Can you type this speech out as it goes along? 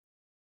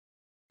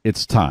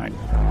It's time.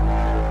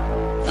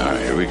 All right,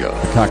 here we go.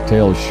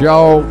 Cocktail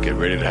show. Get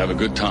ready to have a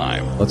good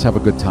time. Let's have a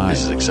good time.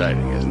 This is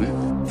exciting, isn't it?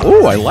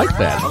 Oh, I like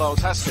that. Hello,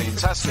 testing.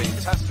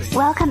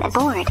 Welcome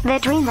aboard the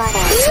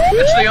Dreamliner.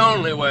 It's the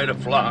only way to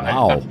fly.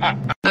 Wow.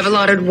 I've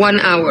allotted 1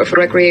 hour for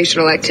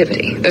recreational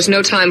activity. There's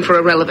no time for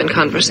irrelevant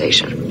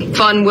conversation.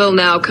 Fun will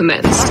now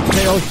commence.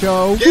 Cocktail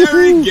show.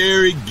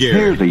 Gary.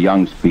 Here's a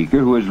young speaker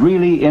who is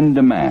really in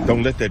demand.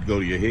 Don't let that go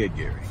to your head,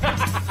 Gary.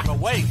 But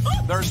wait,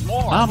 there's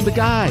more. I'm the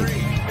guy.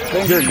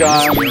 Finger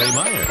gun.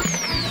 Meier.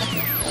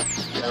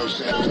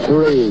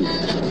 3,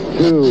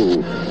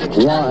 2,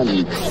 1,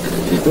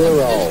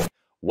 0.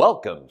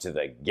 Welcome to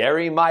the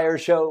Garry Meier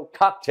Show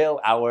Cocktail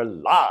Hour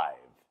Live.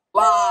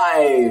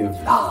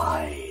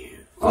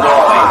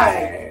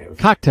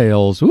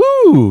 Cocktails.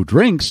 Ooh,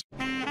 drinks.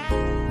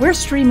 We're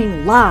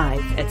streaming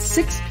live at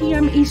 6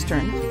 p.m.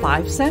 Eastern,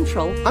 5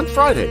 Central. On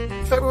Friday,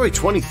 February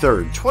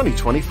 23rd,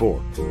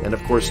 2024. And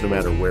of course, no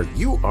matter where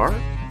you are,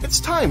 it's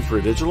time for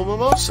a digital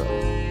mimosa.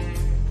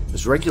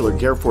 As regular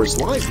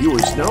GarrForce Live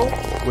viewers know,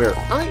 where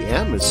I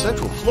am is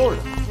Central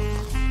Florida.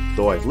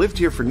 Though I've lived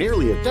here for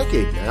nearly a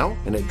decade now,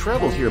 and have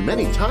traveled here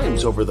many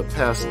times over the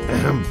past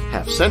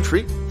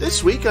half-century,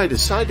 this week I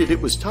decided it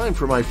was time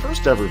for my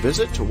first ever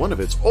visit to one of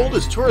its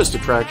oldest tourist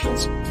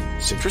attractions,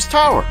 Citrus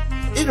Tower.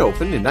 It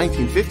opened in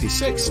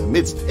 1956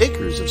 amidst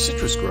acres of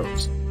citrus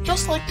groves,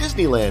 just like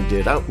Disneyland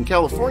did out in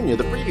California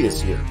the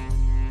previous year.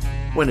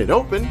 When it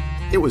opened,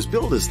 it was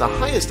billed as the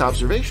highest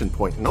observation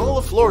point in all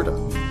of Florida.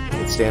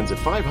 It stands at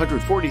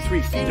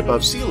 543 feet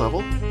above sea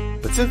level,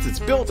 but since it's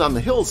built on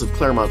the hills of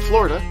Claremont,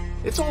 Florida,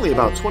 it's only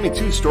about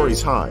 22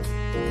 stories high.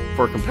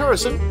 For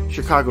comparison,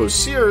 Chicago's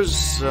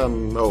Sears,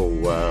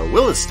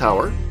 Willis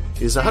Tower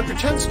is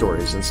 110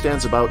 stories and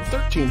stands about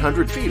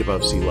 1,300 feet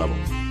above sea level.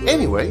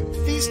 Anyway,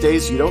 these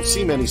days you don't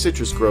see many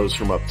citrus groves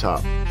from up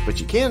top, but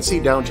you can see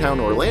downtown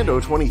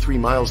Orlando 23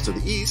 miles to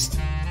the east.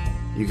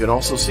 You can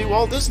also see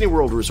Walt Disney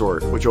World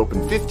Resort, which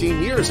opened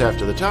 15 years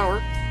after the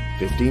tower,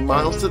 15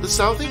 miles to the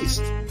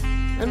southeast.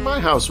 And my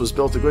house was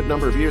built a good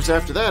number of years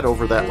after that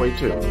over that way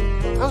too.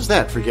 How's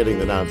that for getting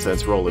the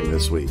nonsense rolling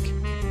this week?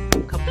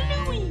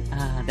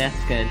 Ah, that's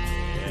good.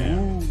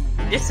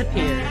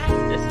 Disappeared.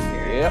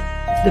 Yep.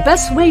 The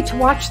best way to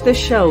watch this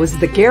show is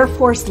the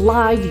GarrForce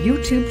Live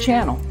YouTube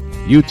channel.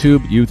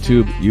 YouTube.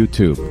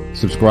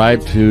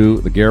 Subscribe to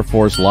the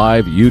GarrForce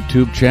Live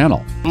YouTube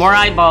channel. More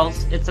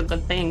eyeballs. It's a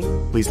good thing.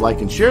 Please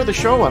like and share the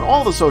show on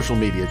all the social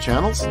media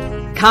channels.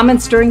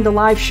 Comments during the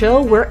live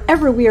show,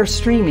 wherever we are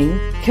streaming,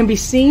 can be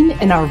seen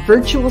in our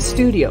virtual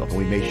studio.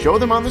 We may show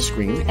them on the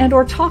screen and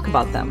or talk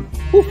about them.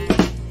 Oof.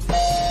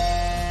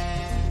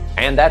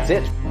 And that's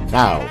it.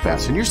 Now,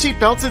 fasten your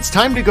seatbelts. It's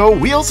time to go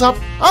wheels up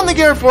on the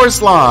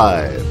GarrForce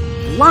Live.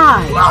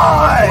 Live.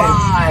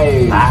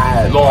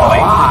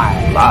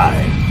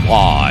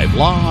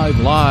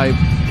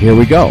 Here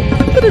we go.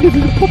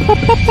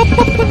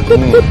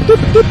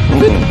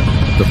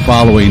 The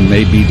following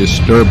may be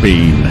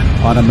disturbing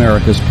on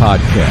America's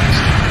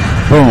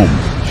podcast. Boom,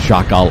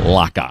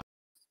 shakalaka.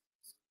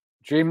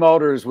 G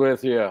Motors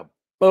with you.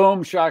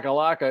 Boom,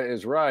 shakalaka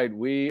is right.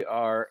 We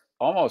are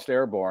almost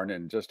airborne.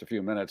 In just a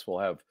few minutes, we'll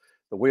have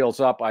the wheels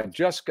up. I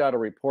just got a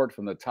report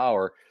from the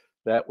tower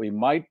that we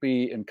might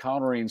be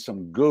encountering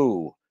some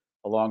goo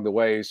along the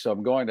way. So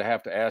I'm going to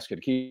have to ask you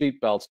to keep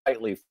seatbelts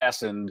tightly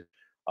fastened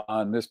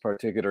on this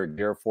particular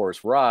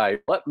GarrForce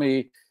ride. Let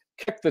me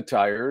kick the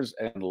tires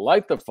and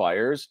light the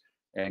fires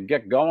and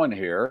get going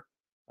here.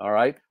 All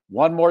right.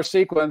 One more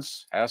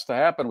sequence has to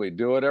happen. We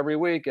do it every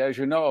week. As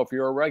you know, if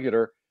you're a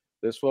regular,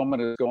 this woman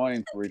is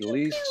going to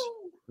release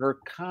her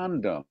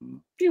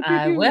condom.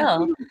 I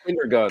will.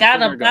 Finger gun.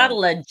 Got a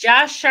bottle of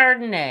Josh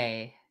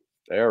Chardonnay.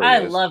 There I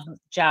it is. love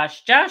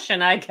Josh. Josh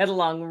and I get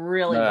along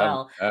really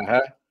well.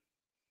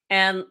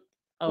 And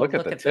look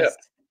at this. tip.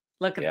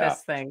 Look at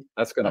this thing.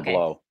 That's going to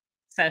blow.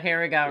 So here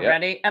we go. Yep.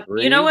 Ready?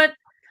 3, you know what?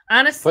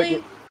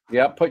 Honestly,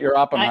 put your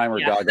Oppenheimer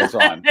goggles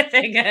on. I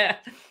think,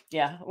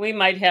 yeah, we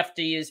might have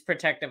to use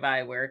protective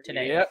eyewear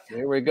today. Yep.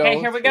 Here we go. Okay,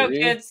 here we go, 3,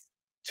 kids.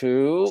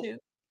 2,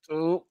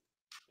 1.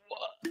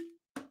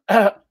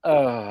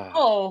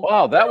 Oh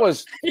wow, that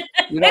was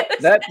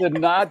that did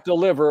not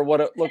deliver what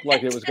it looked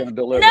like it was going to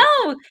deliver.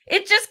 No,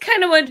 it just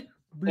kind of went.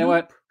 It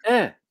went.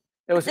 It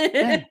was.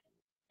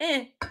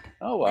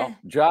 Oh well,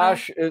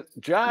 Josh.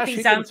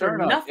 He can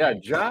turn on. Yeah,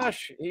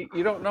 Josh.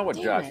 You don't know what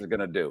Josh is going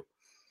to do.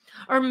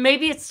 Or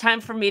maybe it's time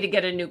for me to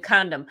get a new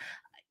condom.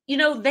 You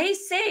know, they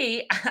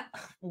say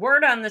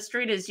word on the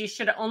street is you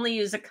should only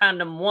use a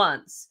condom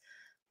once.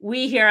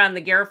 We here on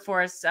the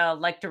GarrForce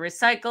like to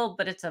recycle,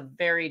 but it's a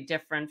very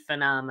different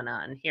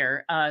phenomenon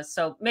here.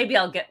 So maybe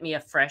I'll get me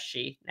a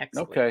freshie next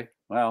week. Okay.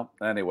 Well,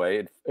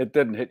 anyway, it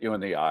didn't hit you in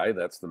the eye.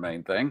 That's the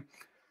main thing.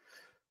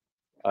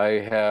 I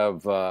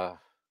have a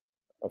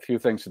few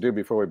things to do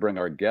before we bring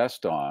our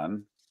guest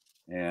on.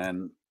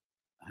 And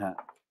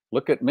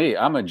look at me.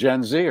 I'm a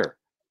Gen Zer.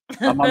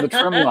 I'm on the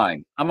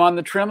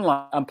trim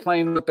line. I'm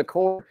playing with the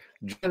core.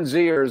 Gen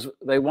Zers,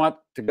 they want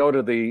to go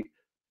to the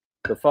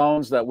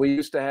phones that we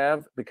used to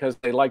have because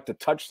they like to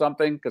touch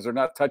something because they're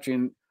not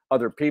touching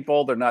other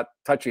people. They're not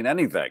touching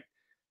anything.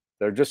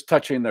 They're just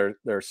touching their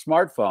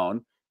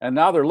smartphone. And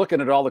now they're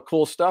looking at all the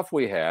cool stuff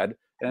we had.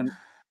 And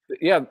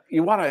yeah,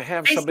 you want to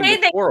have something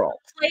to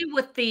twirl.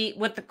 Play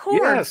with the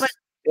cord, Yes,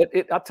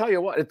 but I'll tell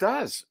you what, it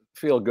does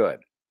feel good.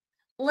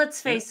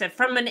 Let's face it,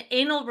 from an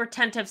anal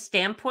retentive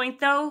standpoint,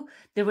 though,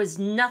 there was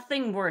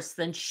nothing worse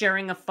than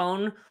sharing a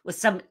phone with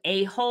some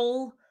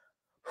a-hole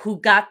who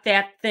got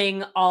that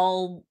thing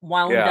all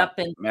wound up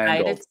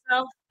inside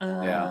itself.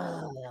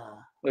 Yeah.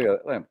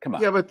 Look at, come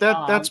on. Yeah, but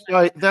that's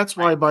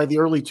why by the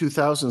early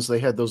 2000s they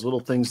had those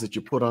little things that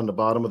you put on the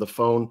bottom of the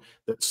phone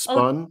that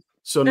spun.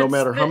 So no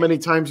matter how many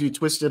times you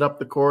twisted up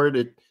the cord,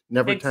 it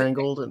never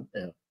tangled.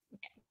 And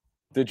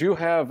Did you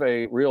have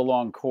a real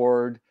long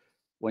cord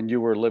when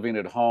you were living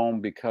at home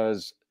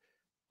because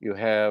you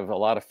have a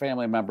lot of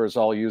family members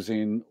all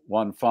using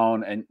one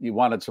phone and you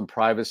wanted some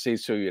privacy,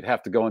 so you'd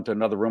have to go into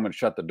another room and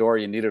shut the door?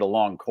 You needed a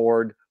long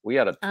cord. We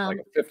had like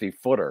a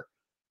 50-footer.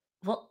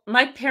 Well,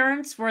 my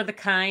parents were the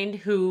kind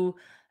who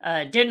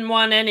didn't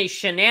want any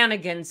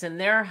shenanigans in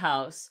their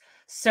house.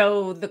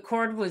 So the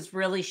cord was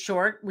really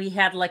short. We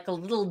had like a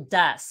little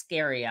desk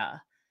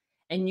area,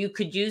 and you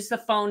could use the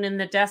phone in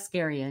the desk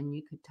area and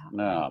you could talk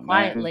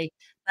quietly.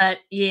 But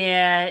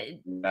yeah.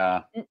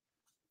 Nah.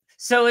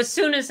 So as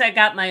soon as I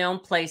got my own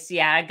place,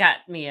 I got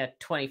me a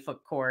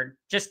 20-foot cord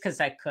just because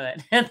I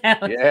could.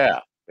 Yeah.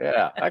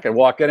 I can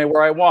walk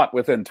anywhere I want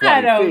within 20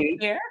 I don't feet.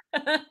 care.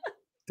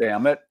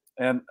 Damn it.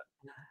 And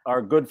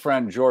our good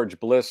friend George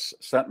Bliss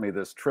sent me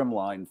this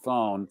trimline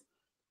phone.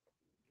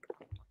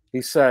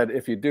 He said,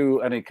 if you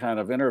do any kind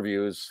of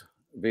interviews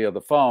via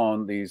the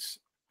phone, these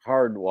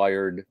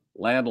hardwired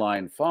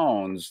landline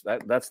phones,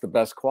 that's the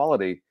best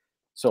quality.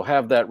 So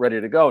have that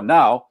ready to go.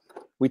 Now,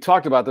 we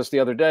talked about this the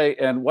other day,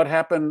 and what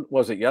happened,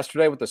 was it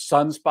yesterday with the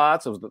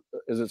sunspots?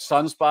 Is it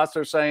sunspots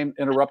they're saying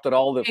interrupted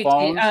all the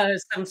phones?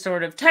 Some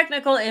sort of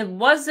technical, it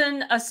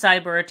wasn't a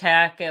cyber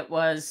attack, it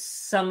was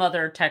some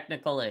other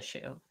technical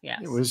issue. Yes.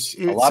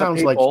 It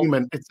sounds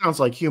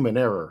like human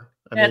error.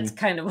 That's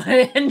kind of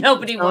what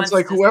nobody wants. Sounds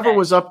like whoever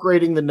was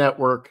upgrading the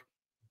network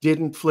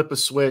didn't flip a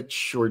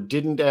switch or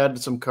didn't add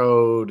some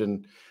code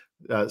and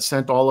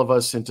sent all of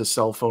us into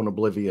cell phone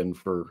oblivion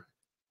for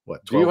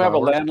what? 12 Do you have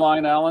hours? a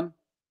landline, Alan?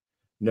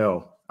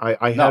 No,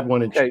 I had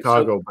one in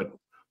Chicago, but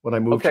when I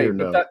moved here,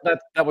 no.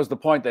 That was the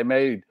point they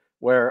made,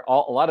 where a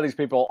lot of these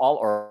people,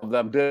 all of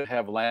them did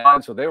have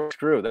landlines, so they were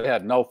screwed. They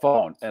had no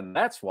phone, and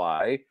that's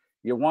why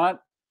you want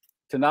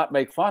to not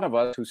make fun of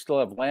us who still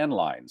have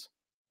landlines.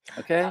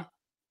 Okay.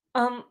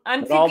 I'm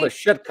thinking all the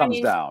shit comes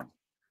down.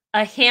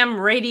 A ham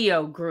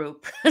radio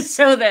group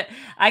so that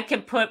I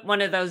can put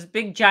one of those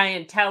big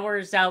giant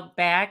towers out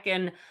back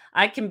and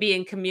I can be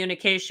in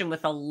communication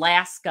with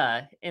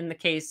Alaska in the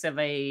case of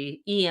a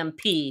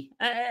EMP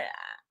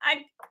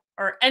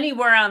or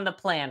anywhere on the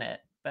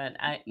planet. But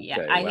I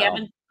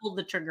haven't pulled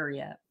the trigger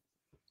yet.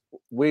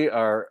 We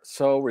are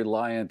so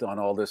reliant on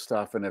all this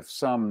stuff. And if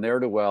some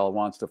ne'er-do-well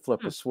wants to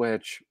flip a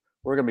switch,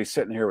 we're going to be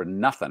sitting here with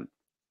nothing.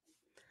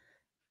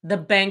 The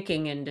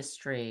banking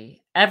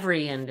industry,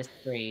 every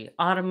industry,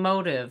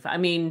 automotive. I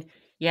mean,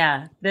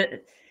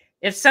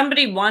 if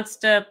somebody wants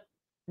to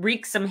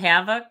wreak some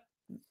havoc,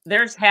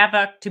 there's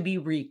havoc to be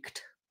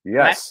wreaked.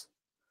 Yes.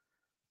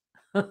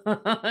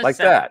 Like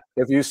that.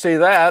 If you see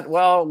that,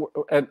 well,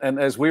 and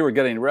as we were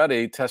getting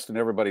ready, testing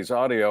everybody's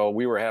audio,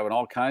 we were having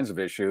all kinds of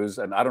issues.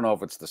 And I don't know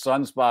if it's the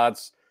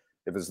sunspots,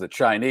 if it's the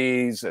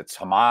Chinese, it's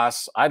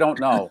Hamas. I don't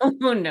know.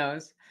 Who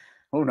knows?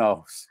 Who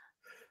knows?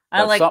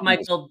 I like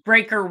Michael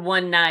Breaker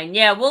 19.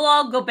 Yeah, we'll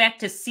all go back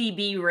to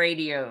CB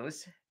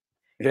radios.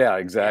 Yeah,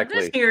 exactly.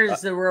 This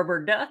here's the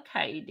rubber duck.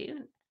 How you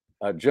doing?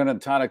 Gin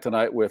and tonic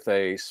tonight with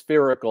a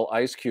spherical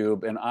ice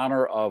cube in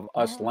honor of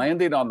us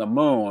landing on the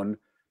moon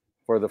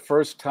for the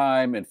first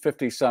time in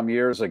 50-some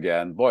years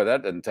again. Boy,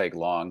 that didn't take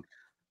long.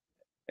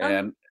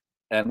 And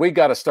we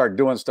got to start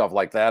doing stuff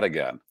like that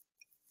again.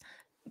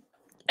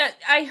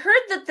 I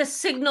heard that the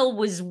signal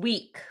was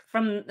weak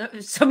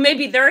so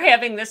maybe they're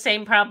having the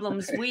same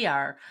problems we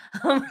are.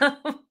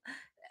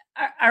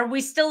 Are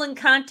we still in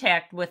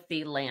contact with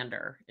the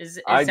lander?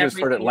 I just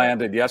heard it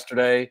landed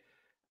yesterday,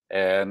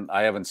 and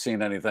I haven't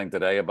seen anything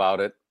today about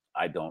it.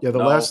 I don't know.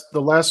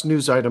 The last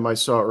news item I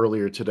saw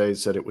earlier today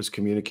said it was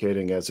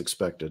communicating as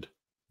expected.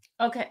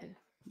 Okay.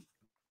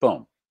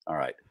 Boom. All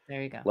right.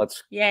 There you go.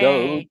 Let's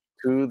go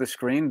to the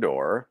screen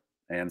door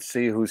and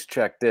see who's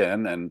checked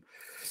in. And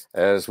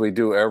as we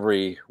do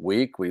every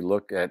week, we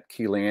look at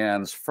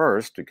Keely-Ann's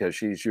first because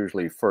she's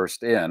usually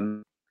first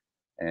in.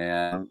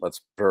 And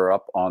let's put her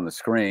up on the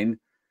screen.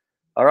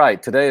 All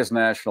right, today is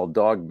National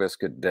Dog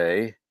Biscuit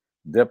Day.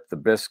 Dip the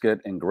biscuit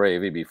in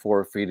gravy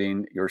before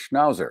feeding your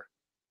schnauzer.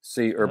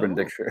 See Urban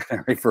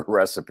Dictionary for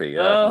recipe. Be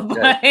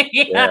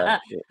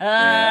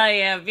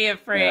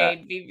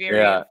afraid. Be very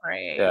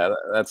afraid. Yeah,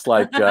 that's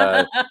like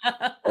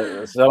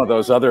some of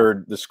those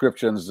other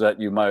descriptions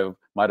that you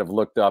might have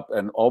looked up.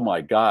 And oh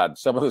my God,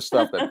 some of the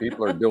stuff that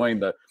people are doing,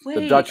 the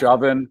Dutch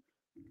oven.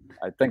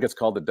 I think it's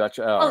called the Dutch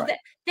oven.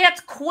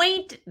 That's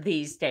quaint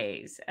these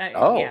days.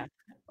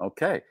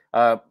 Okay.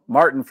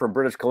 Martin from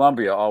British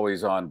Columbia,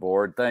 always on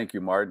board. Thank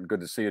you, Martin.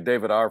 Good to see you.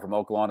 David R. from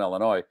Oak Lawn,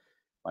 Illinois.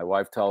 My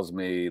wife tells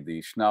me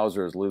the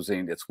Schnauzer is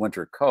losing its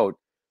winter coat.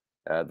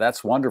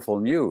 That's wonderful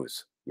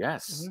news.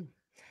 Yes. Mhm.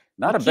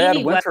 Not Bikini a bad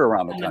weather winter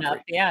around the coming country.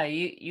 up. Yeah,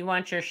 you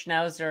want your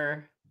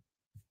Schnauzer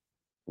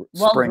Spring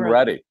well-groomed.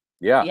 ready.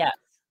 Yeah. Yes.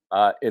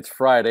 It's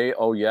Friday.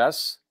 Oh,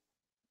 yes.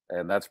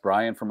 And that's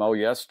Brian from Oh,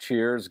 yes.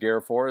 Cheers,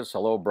 GarrForce.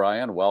 Hello,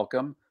 Brian.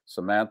 Welcome.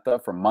 Samantha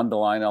from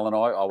Mundelein,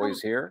 Illinois,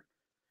 always here.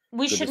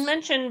 We Good should to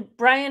mention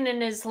Brian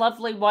and his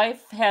lovely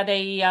wife had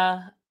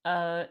a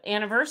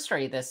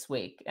anniversary this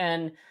week,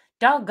 and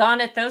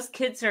doggone it, those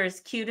kids are as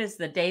cute as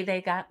the day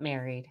they got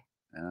married.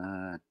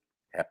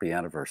 Happy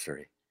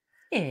anniversary.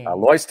 Yeah.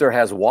 Loyster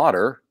has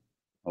water.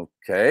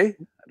 Okay.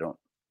 I don't.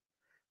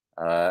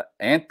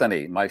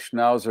 Anthony, my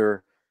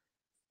Schnauzer,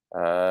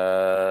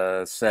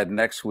 said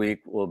next week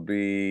will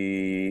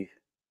be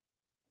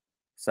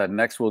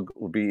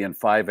in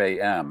 5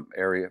 a.m.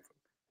 area.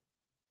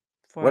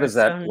 What is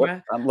that? What,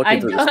 I'm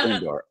looking through the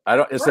screen door. I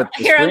don't. Is it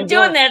the here? screen I'm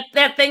doing door?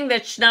 that thing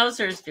that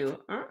Schnauzers do.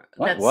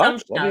 That some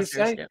What do you Schnauzers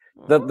say? do.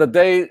 The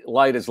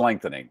daylight is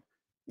lengthening.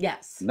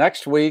 Yes.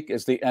 Next week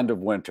is the end of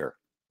winter.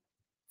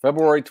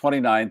 February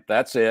 29th,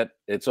 that's it.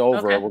 It's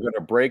over. Okay. We're going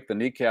to break the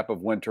kneecap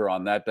of winter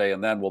on that day,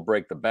 and then we'll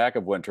break the back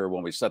of winter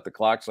when we set the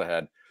clocks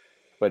ahead.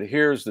 But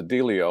here's the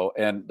dealio.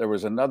 And there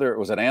was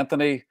was it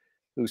Anthony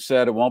who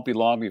said it won't be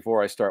long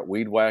before I start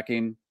weed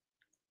whacking?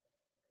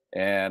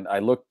 And I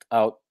looked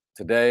out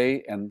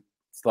today and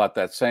thought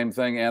that same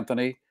thing,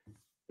 Anthony.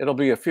 It'll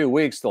be a few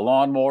weeks. The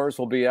lawnmowers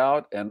will be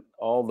out and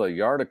all the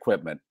yard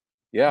equipment.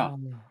 Yeah.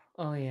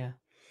 Oh yeah.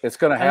 It's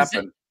going to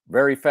happen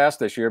very fast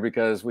this year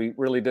because we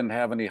really didn't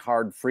have any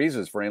hard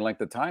freezes for any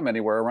length of time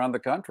anywhere around the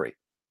country.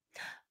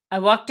 I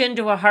walked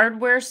into a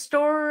hardware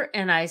store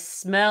and I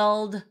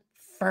smelled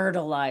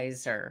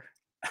fertilizer.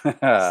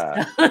 It's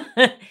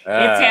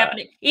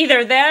happening.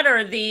 Either that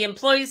or the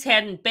employees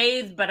hadn't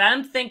bathed, but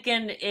I'm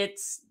thinking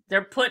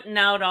they're putting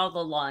out all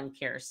the lawn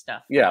care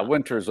stuff. Yeah, now.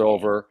 winter's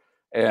over.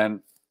 And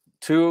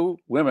two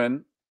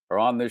women are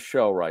on this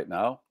show right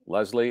now,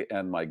 Leslie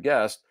and my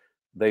guest.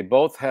 They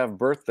both have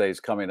birthdays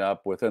coming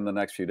up within the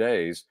next few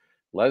days.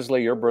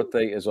 Leslie, your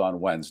birthday is on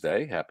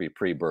Wednesday. Happy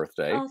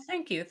pre-birthday. Oh,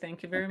 thank you.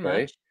 Thank you very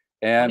much.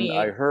 And 28.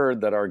 I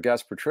heard that our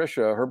guest,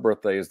 Patricia, her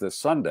birthday is this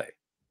Sunday.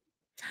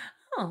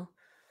 Oh,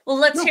 well,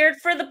 let's hear it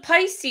for the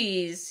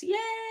Pisces. Yay!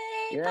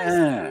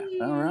 Yeah,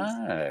 Pisces. all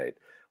right.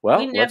 Well,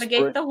 we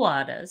navigate the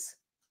waters.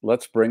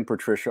 Let's bring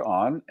Patricia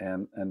on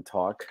and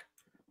talk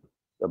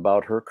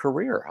about her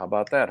career. How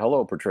about that?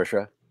 Hello,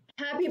 Patricia.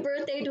 Happy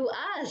birthday to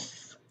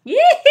us. Yee!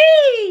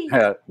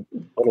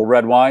 Little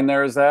red wine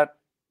there, is that?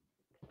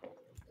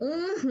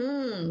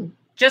 Mm-hmm.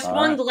 Just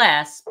one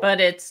glass,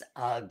 but it's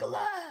a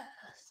glass.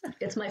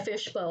 It's my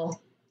fishbowl.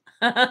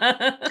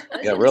 Yeah,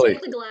 really.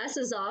 Take the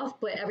glasses off,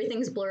 but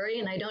everything's blurry,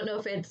 and I don't know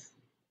if it's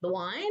the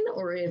wine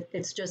or if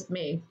it's just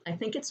me. I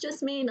think it's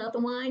just me, not the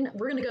wine.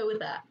 We're going to go with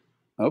that.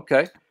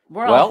 Okay.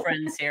 We're all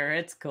friends here.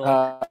 It's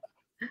cool.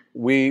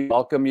 We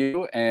welcome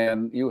you,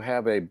 and you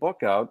have a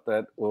book out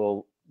that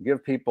will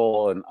give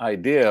people an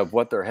idea of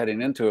what they're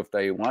heading into if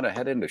they want to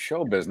head into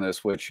show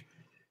business, which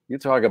you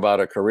talk about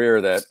a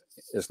career that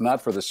is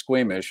not for the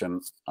squeamish, and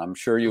I'm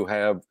sure you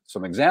have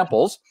some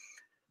examples.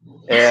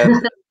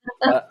 And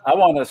I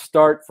want to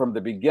start from the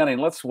beginning.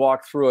 Let's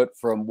walk through it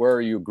from where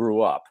you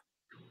grew up.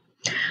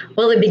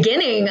 Well, the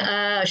beginning,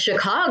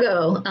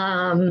 Chicago.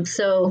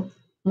 So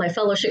my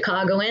fellow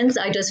Chicagoans,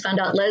 I just found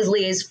out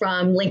Leslie is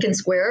from Lincoln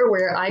Square,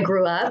 where I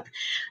grew up,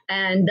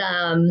 and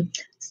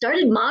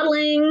started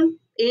modeling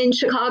in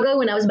Chicago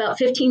when I was about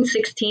 15,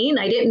 16.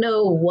 I didn't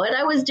know what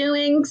I was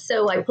doing,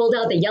 so I pulled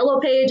out the yellow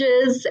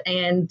pages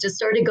and just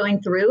started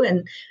going through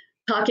and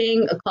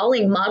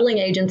calling modeling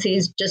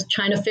agencies, just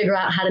trying to figure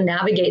out how to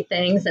navigate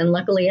things. And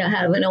luckily I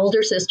have an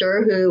older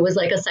sister who was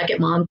like a second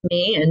mom to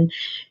me, and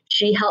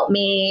she helped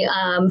me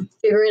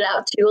figure it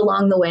out too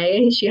along the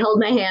way. She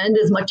held my hand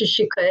as much as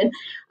she could,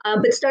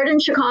 but started in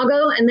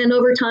Chicago, and then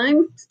over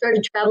time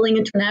started traveling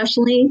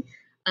internationally.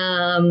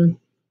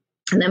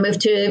 And then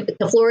moved to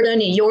Florida,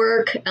 New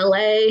York,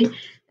 LA.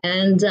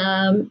 And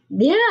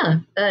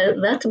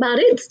that's about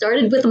it.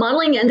 Started with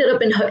modeling, ended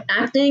up in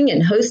acting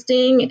and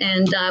hosting,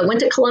 and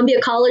went to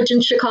Columbia College in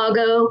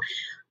Chicago.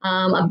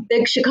 A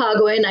big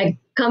Chicagoan. I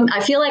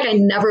feel like I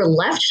never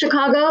left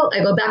Chicago. I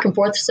go back and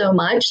forth so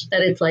much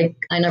that it's like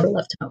I never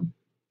left home.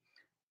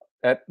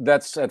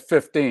 That's at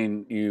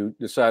 15, you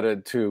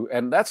decided to,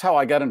 and that's how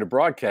I got into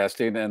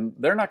broadcasting. And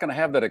they're not going to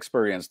have that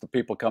experience, the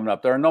people coming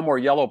up. There are no more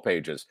yellow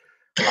pages.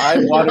 I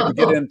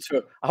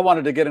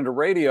wanted to get into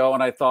radio,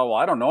 and I thought, well,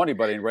 I don't know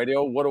anybody in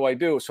radio. What do I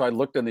do? So I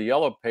looked in the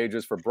yellow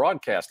pages for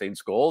broadcasting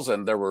schools,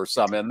 and there were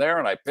some in there,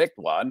 and I picked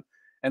one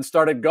and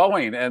started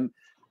going. And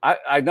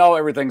I know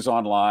everything's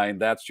online.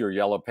 That's your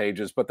yellow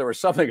pages, but there was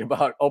something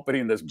about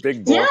opening this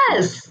big book.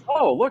 Yes.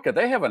 Oh, look,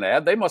 they have an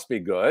ad. They must be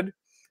good.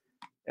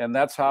 And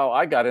that's how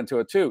I got into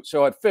it too.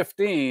 So at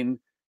 15,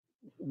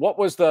 what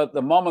was the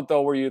moment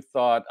though where you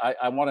thought,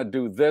 I want to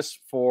do this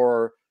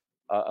for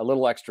a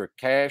little extra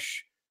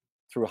cash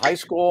through high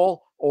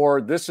school,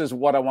 or this is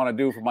what I want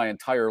to do for my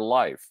entire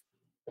life?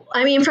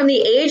 I mean, from the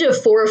age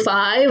of 4 or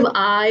 5,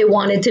 I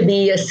wanted to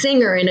be a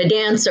singer and a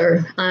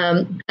dancer.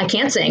 I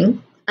can't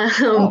sing.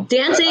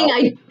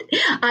 Dancing,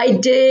 I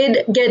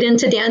did get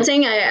into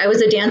dancing. I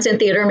was a dance and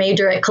theater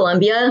major at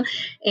Columbia,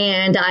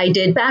 and I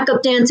did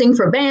backup dancing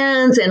for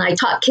bands, and I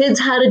taught kids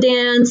how to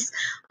dance.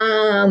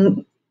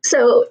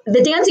 So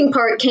the dancing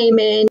part came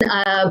in,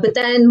 but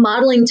then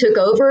modeling took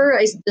over.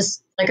 I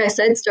just, like I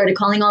said, started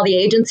calling all the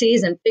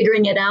agencies and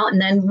figuring it out. And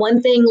then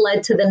one thing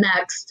led to the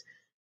next,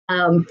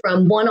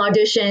 from one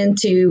audition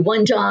to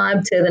one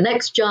job to the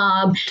next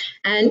job.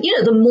 And, you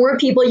know, the more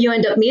people you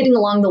end up meeting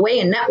along the way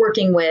and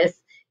networking with,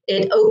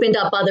 it opened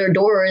up other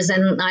doors.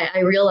 And I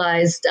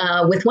realized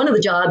with one of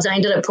the jobs, I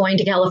ended up going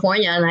to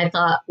California, and I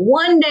thought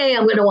one day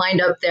I'm going to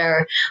wind up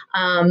there.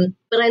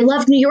 But I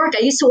loved New York. I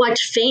used to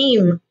watch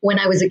Fame when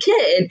I was a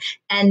kid.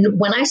 And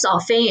when I saw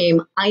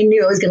Fame, I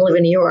knew I was going to live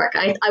in New York.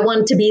 I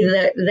wanted to be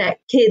that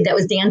kid that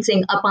was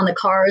dancing up on the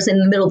cars in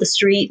the middle of the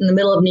street in the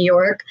middle of New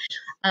York.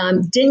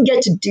 Didn't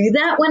get to do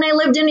that when I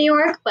lived in New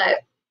York, but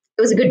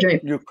it was a good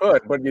dream. You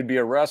could, but you'd be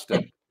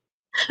arrested.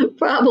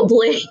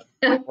 Probably.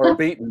 Or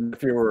beaten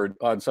if you were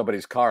on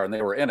somebody's car and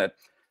they were in it.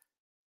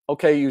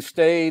 Okay, you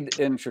stayed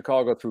in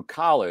Chicago through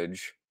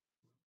college,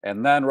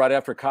 and then right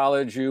after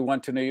college, you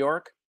went to New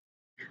York?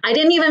 I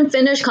didn't even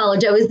finish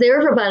college. I was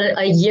there for about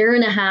a year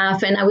and a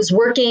half, and I was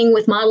working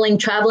with modeling,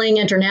 traveling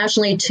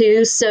internationally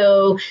too.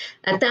 So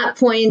at that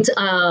point,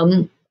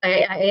 I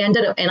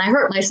ended up, and I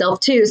hurt myself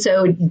too.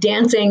 So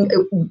dancing,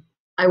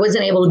 I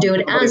wasn't able to do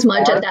it as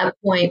much at that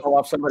point. Pull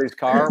off somebody's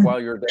car while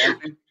you're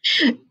dancing?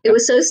 It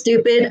was so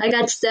stupid. I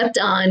got stepped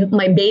on.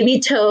 My baby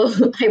toe,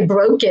 I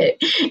broke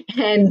it.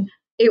 And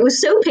it was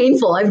so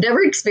painful. I've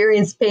never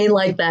experienced pain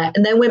like that.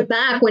 And then went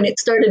back when it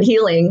started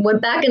healing,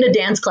 went back into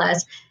dance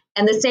class,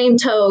 and the same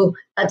toe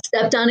got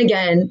stepped on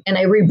again, and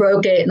I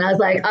re-broke it. And I was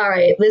like, all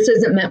right, this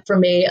isn't meant for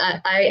me.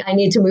 I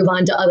need to move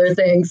on to other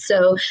things.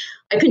 So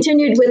I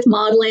continued with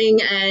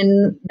modeling,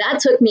 and that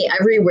took me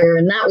everywhere.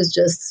 And that was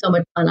just so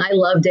much fun. I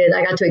loved it.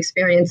 I got to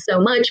experience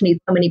so much,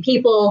 meet so many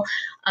people,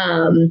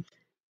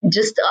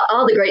 just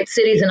all the great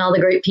cities and all the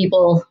great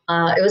people.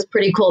 It was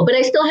pretty cool. But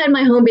I still had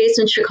my home base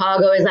in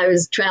Chicago as I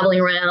was traveling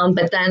around.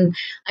 But then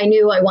I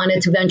knew I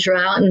wanted to venture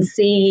out and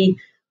see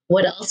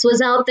what else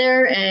was out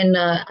there. And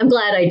I'm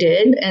glad I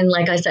did. And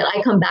like I said,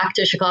 I come back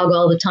to Chicago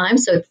all the time.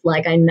 So it's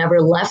like I never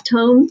left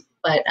home.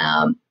 But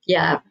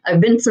yeah,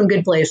 I've been to some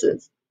good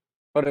places.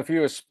 But if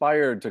you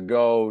aspired to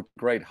go to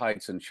great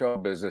heights in show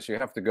business, you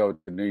have to go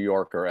to New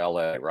York or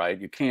LA, right?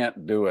 You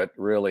can't do it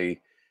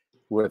really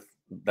with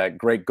that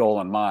great goal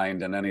in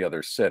mind in any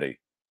other city.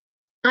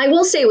 I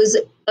will say it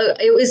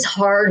was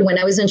hard when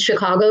I was in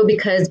Chicago,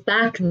 because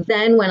back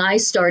then when I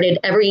started,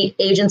 every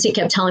agency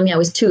kept telling me I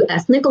was too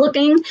ethnic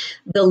looking.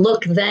 The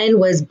look then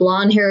was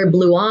blonde hair,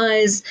 blue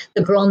eyes,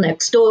 the girl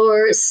next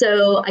door.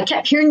 So I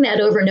kept hearing that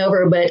over and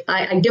over, but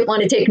I didn't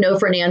want to take no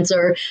for an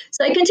answer.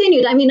 So I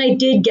continued. I mean, I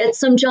did get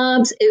some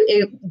jobs.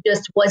 It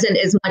just wasn't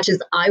as much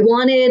as I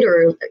wanted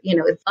or, you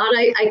know, thought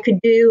I could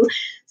do.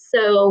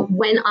 So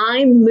when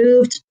I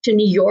moved to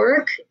New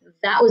York,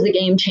 that was a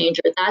game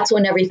changer. That's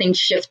when everything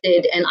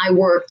shifted, and I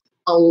worked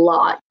a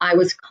lot. I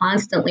was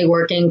constantly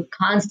working,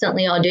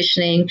 constantly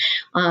auditioning.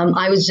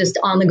 I was just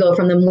on the go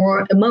from the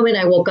moment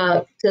I woke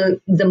up to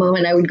the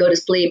moment I would go to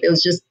sleep. It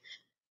was just,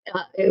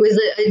 it was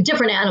a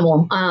different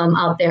animal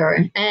out there.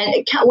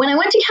 And when I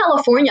went to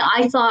California,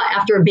 I thought,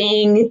 after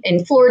being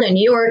in Florida,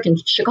 New York, and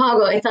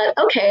Chicago, I thought,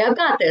 okay, I've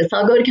got this.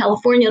 I'll go to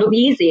California. It'll be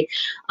easy.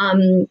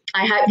 I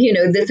have, you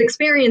know, this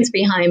experience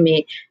behind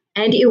me.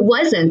 And it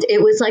wasn't.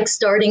 It was like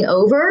starting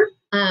over.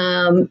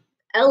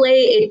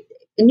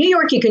 New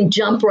York, you can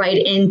jump right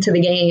into the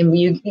game.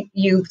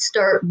 You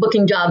start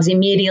booking jobs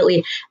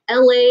immediately.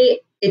 LA,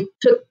 it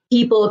took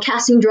people,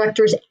 casting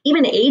directors,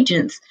 even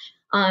agents,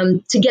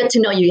 to get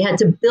to know you. You had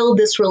to build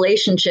this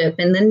relationship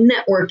and the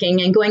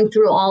networking and going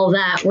through all of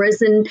that.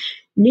 Whereas in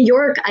New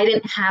York, I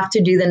didn't have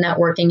to do the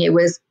networking. It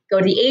was go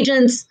to the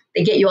agents,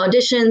 they get you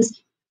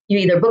auditions, you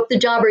either book the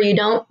job or you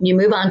don't, you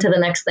move on to the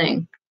next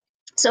thing.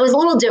 So it was a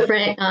little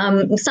different,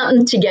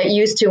 something to get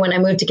used to when I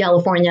moved to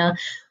California.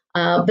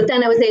 But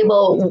then I was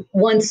able,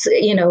 once,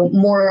 you know,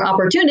 more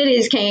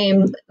opportunities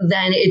came,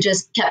 then it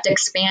just kept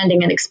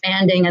expanding and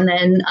expanding. And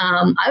then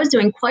I was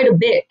doing quite a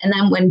bit. And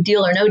then when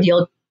Deal or No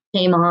Deal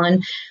came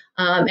on,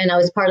 and I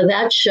was part of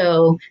that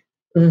show,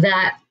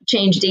 that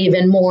changed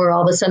even more.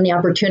 All of a sudden, the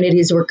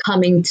opportunities were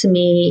coming to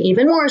me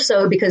even more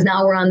so, because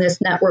now we're on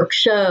this network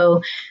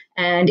show,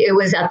 and it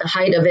was at the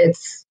height of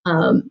its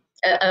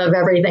of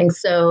everything.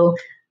 So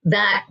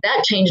that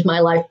changed my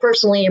life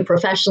personally and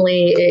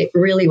professionally. It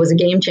really was a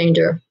game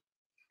changer.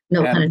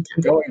 No pun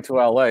intended. Going to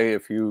LA,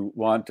 if you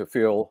want to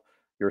feel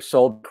your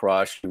soul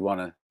crushed, you want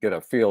to get a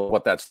feel of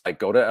what that's like,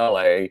 go to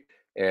LA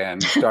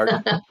and start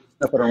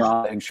stepping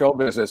around in show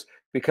business,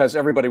 because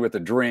everybody with a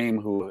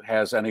dream who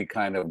has any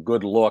kind of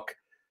good look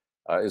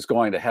is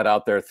going to head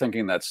out there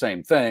thinking that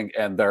same thing.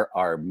 And there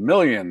are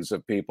millions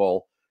of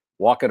people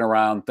walking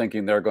around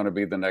thinking they're going to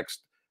be the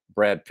next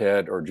Brad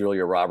Pitt or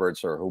Julia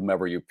Roberts or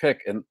whomever you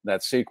pick in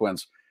that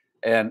sequence.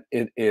 And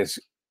it is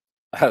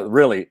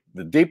really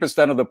the deepest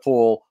end of the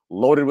pool,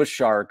 loaded with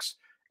sharks.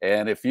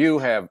 And if you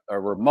have a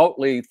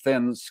remotely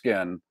thin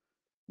skin,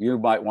 you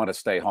might want to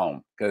stay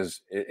home,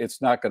 because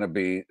it's not going to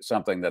be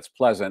something that's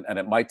pleasant, and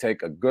it might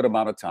take a good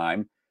amount of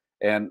time.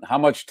 And how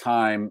much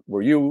time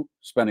were you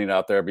spending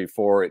out there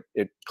before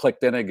it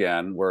clicked in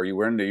again, where you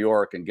were in New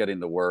York and getting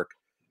the work?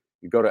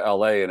 You go to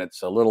LA and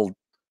it's a little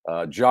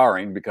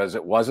jarring because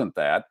it wasn't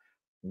that.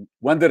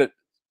 When did it,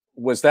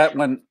 was that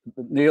when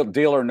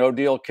Deal or No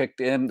Deal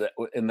kicked in?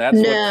 And that's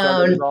what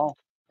started it all?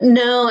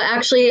 No,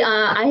 actually,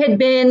 I had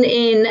been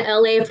in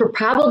LA for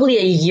probably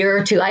a year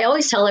or two. I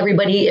always tell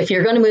everybody, if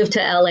you're going to move to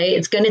LA,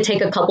 it's going to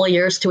take a couple of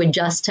years to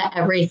adjust to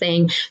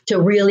everything, to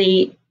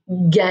really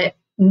get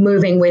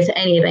moving with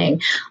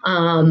anything,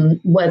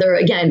 whether,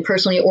 again,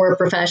 personally or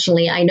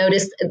professionally. I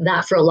noticed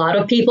that for a lot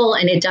of people,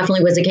 and it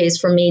definitely was the case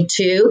for me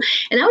too.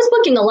 And I was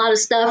booking a lot of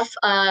stuff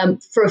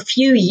for a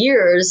few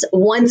years.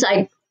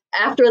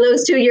 After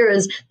those 2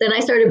 years, then I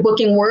started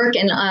booking work.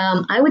 And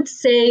I would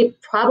say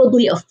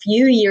probably a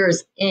few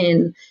years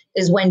in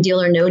is when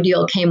Deal or No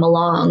Deal came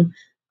along.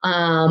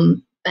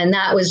 And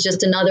that was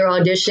just another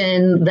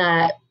audition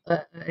that,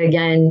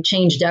 again,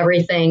 changed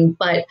everything.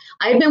 But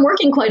I had been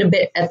working quite a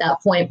bit at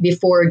that point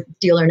before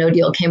Deal or No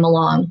Deal came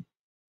along.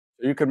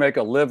 You could make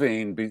a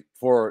living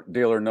before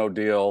Deal or No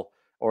Deal,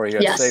 or you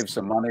had saved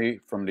some money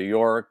from New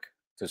York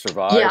to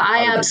survive? Yeah,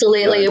 I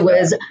absolutely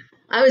was.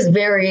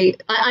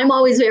 I'm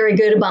always very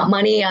good about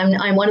money.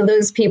 I'm one of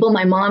those people.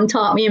 My mom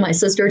taught me, my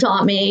sister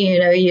taught me,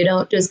 you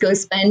don't just go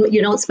spend, you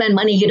don't spend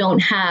money you don't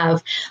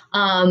have.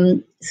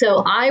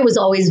 So I was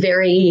always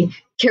very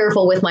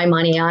careful with my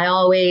money. I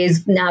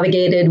always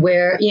navigated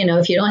where,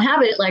 if you don't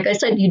have it, like I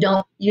said, you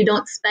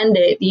don't spend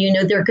it.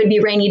 There could be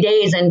rainy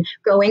days, and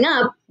growing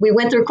up, we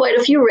went through quite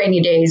a few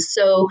rainy days.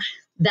 So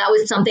that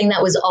was something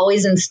that was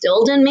always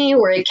instilled in me,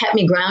 where it kept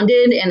me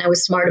grounded and I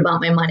was smart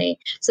about my money.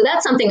 So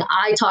that's something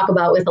I talk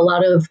about with a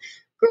lot of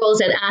girls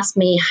that ask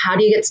me, how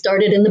do you get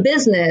started in the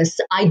business?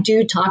 I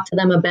do talk to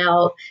them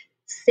about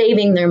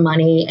saving their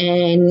money.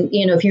 And,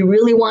 if you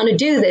really want to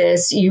do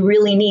this, you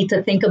really need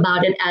to think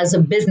about it as a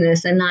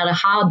business and not a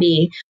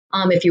hobby.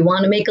 If you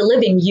want to make a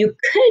living, you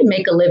could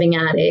make a living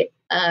at it.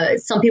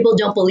 Some people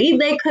don't believe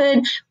they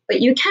could, but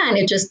you can.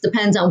 It just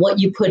depends on what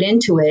you put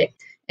into it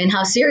and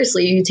how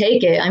seriously you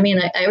take it. I mean,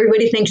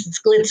 everybody thinks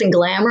it's glitz and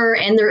glamour,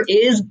 and there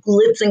is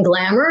glitz and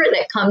glamour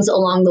that comes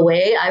along the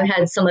way. I've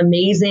had some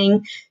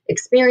amazing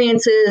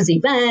experiences,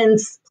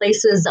 events,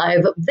 places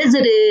I've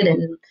visited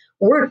and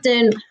worked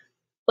in.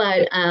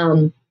 But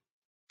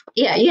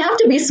you have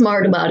to be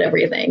smart about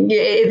everything.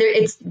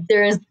 There's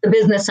the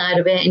business side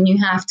of it, and you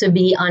have to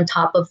be on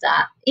top of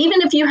that.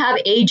 Even if you have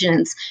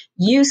agents,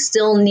 you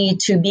still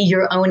need to be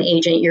your own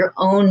agent, your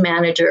own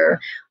manager.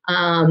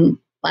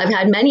 I've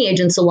had many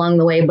agents along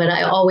the way, but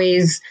I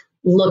always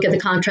look at the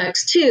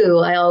contracts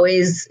too. I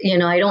always,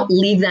 I don't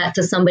leave that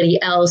to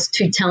somebody else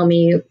to tell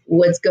me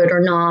what's good or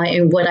not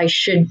and what I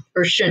should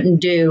or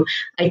shouldn't do.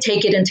 I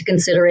take it into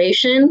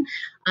consideration.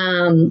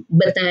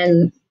 But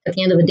then at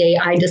the end of the day,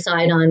 I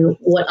decide on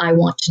what I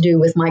want to do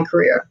with my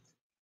career.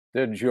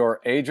 Did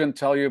your agent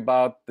tell you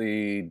about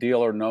the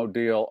Deal or No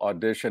Deal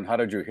audition? How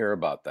did you hear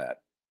about that?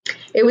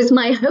 It was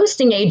my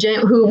hosting agent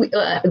who,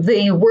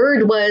 the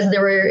word was they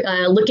were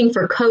looking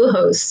for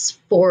co-hosts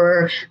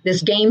for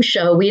this game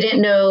show. We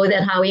didn't know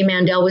that Howie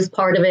Mandel was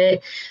part of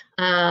it.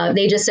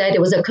 They just said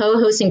it was a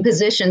co-hosting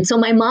position. So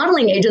my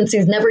modeling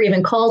agencies never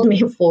even called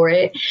me for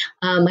it.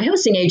 My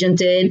hosting agent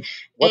did.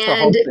 What's a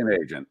hosting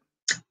agent?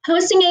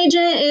 Hosting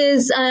agent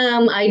is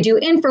I do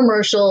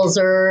infomercials,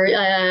 or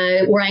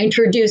where I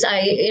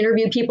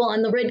interview people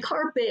on the red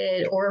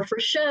carpet or for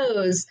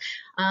shows,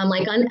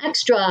 like on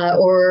Extra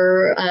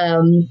or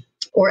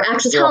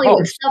Access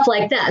Hollywood, stuff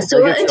like that.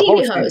 So a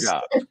TV host.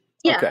 Job.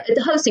 Yeah, okay. It's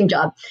a hosting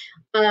job.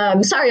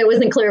 Sorry, I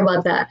wasn't clear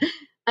about that.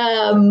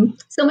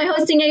 So my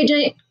hosting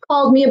agent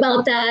called me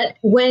about that,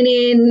 went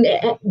in,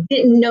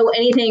 didn't know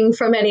anything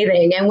from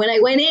anything. And when I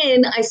went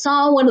in, I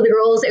saw one of the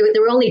girls, there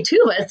were only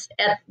two of us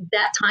at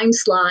that time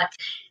slot,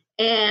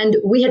 and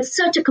we had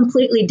such a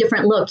completely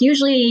different look.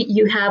 Usually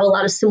you have a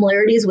lot of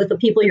similarities with the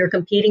people you're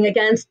competing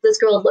against. This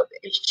girl,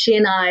 she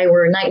and I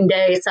were night and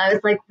day. So I was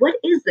like, what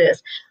is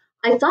this?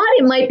 I thought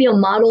it might be a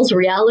model's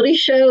reality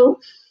show.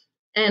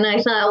 And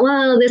I thought,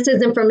 well, this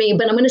isn't for me,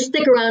 but I'm going to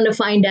stick around to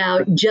find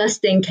out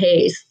just in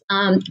case.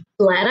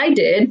 Glad I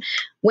did.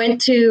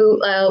 Went to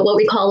what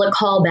we call a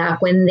callback,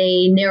 when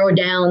they narrow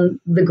down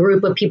the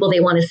group of people they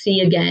want to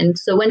see again.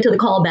 So went to the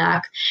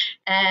callback,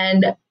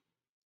 and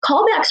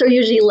callbacks are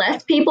usually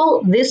less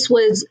people. This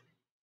was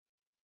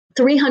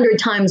 300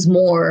 times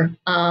more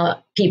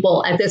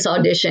people at this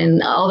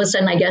audition. All of a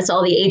sudden, I guess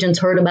all the agents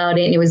heard about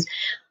it, and it was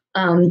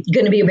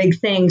going to be a big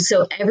thing.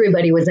 So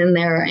everybody was in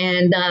there.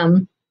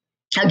 And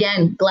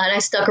again, glad I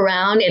stuck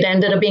around. It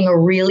ended up being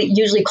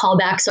usually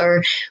callbacks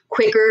are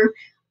quicker,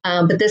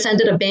 but this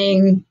ended up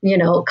being,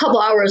 a couple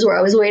hours where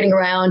I was waiting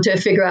around to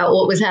figure out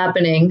what was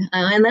happening.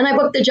 And then I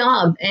booked the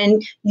job.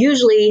 And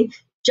usually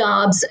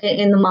jobs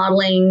in the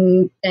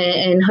modeling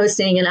and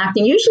hosting and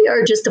acting usually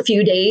are just a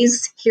few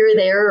days here or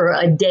there, or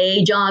a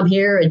day job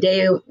here, a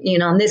day,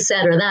 on this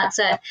set or that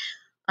set.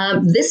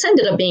 This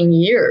ended up being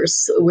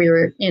years. We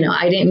were,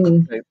 I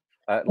didn't,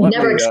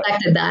 never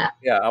expected that.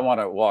 Yeah, I want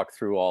to walk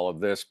through all of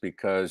this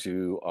because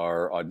you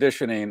are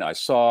auditioning. I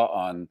saw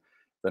on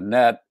the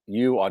net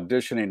you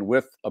auditioning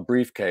with a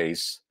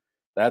briefcase.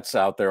 That's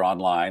out there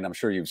online. I'm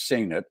sure you've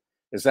seen it.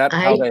 Is that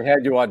how they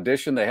had you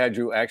audition? They had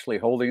you actually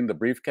holding the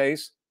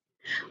briefcase?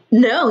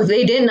 No,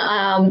 they didn't.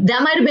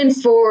 That might have been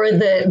for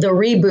the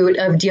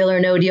reboot of Deal or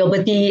No Deal,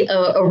 but the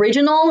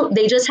original,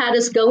 they just had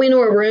us go into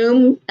a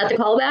room at the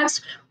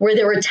callbacks where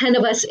there were 10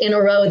 of us in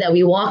a row that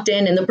we walked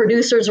in, and the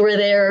producers were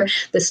there,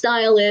 the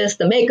stylist,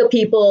 the makeup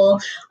people,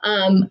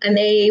 and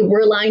they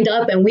were lined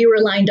up and we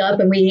were lined up,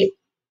 and we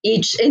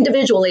each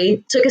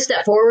individually took a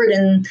step forward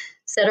and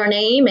said our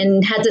name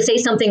and had to say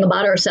something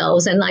about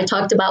ourselves. And I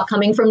talked about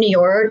coming from New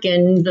York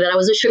and that I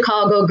was a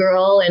Chicago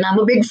girl and I'm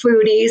a big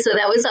foodie. So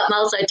that was something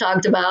else I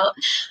talked about.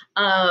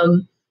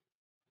 And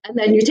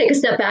then you take a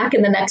step back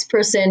and the next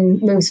person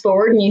moves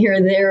forward and you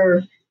hear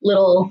their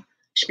little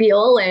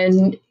spiel.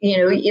 And,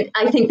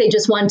 I think they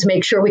just wanted to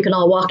make sure we could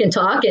all walk and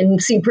talk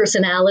and see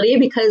personality,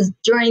 because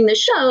during the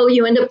show,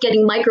 you end up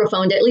getting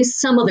microphoned. At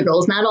least some of the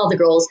girls, not all the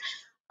girls,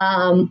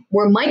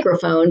 were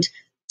microphoned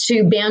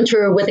to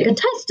banter with the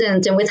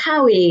contestants and with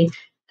Howie.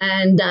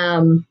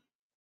 And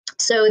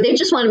so they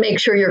just want to make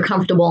sure you're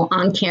comfortable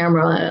on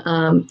camera.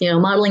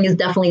 Modeling is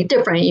definitely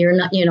different. You're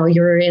not,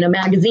 you're in a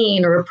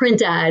magazine or a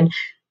print ad,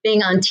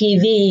 being on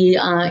TV,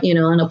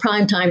 on a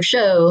primetime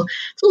show.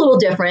 It's a little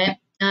different.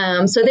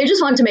 So they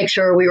just wanted to make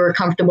sure we were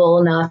comfortable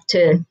enough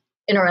to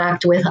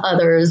interact with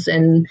others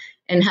and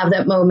have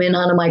that moment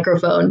on a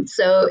microphone.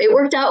 So it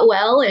worked out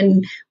well.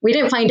 And we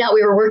didn't find out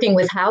we were working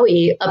with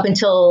Howie up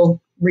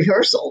until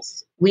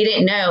rehearsals. We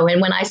didn't know.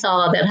 And when I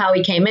saw that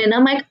Howie came in,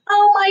 I'm like,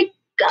 oh my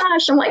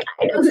gosh. I'm like,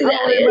 I know who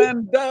that is.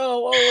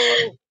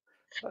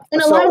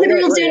 And a lot of the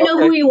girls didn't know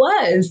who he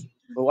was.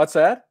 What's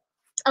that?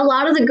 A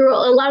lot of the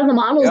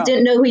models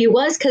didn't know who he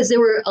was because they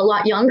were a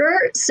lot younger.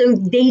 So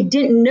they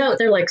didn't know.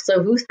 They're like,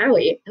 so who's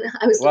Howie?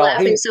 I was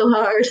laughing so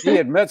hard. He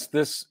admits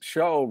this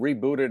show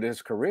rebooted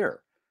his career.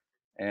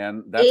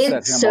 And that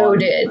set him on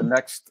the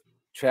next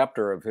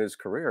chapter of his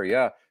career.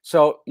 Yeah.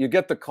 So you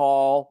get the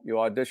call, you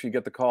audition, you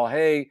get the call,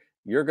 hey,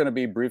 you're going to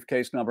be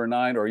briefcase number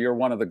 9, or you're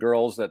one of the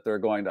girls that they're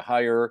going to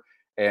hire.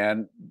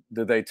 And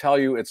do they tell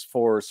you it's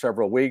for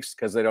several weeks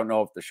because they don't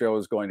know if the show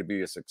is going to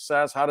be a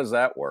success? How does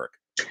that work?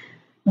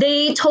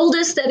 They told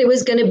us that it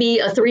was going to be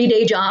a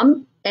 3-day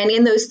job. And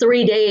in those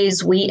 3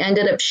 days, we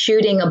ended up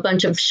shooting a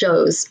bunch of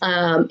shows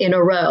in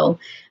a row.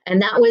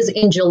 And that was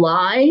in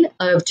July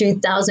of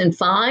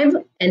 2005.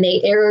 And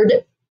they aired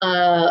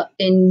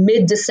in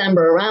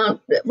mid-December,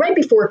 right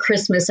before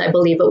Christmas, I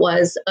believe it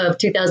was, of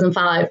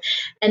 2005.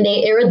 And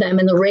they aired them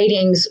and the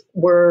ratings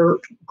were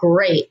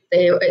great.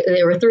 They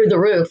were through the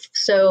roof.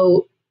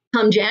 So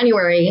come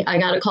January, I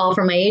got a call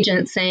from my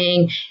agent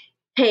saying,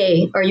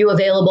 hey, are you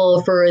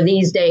available for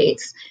these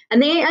dates?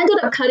 And they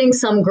ended up cutting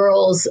some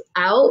girls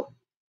out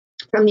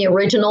from the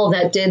original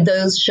that did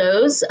those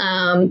shows. So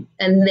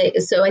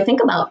I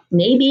think about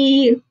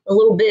maybe a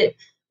little bit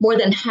more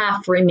than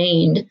half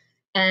remained.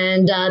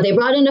 And they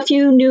brought in a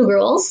few new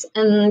girls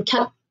and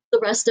kept the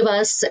rest of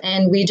us.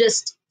 And we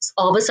just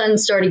all of a sudden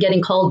started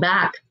getting called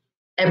back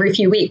every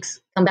few weeks.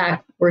 Come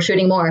back, we're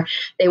shooting more.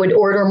 They would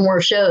order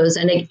more shows.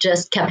 And it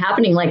just kept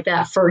happening like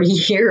that for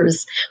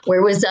years.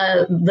 Where was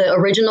the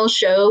original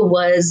show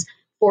was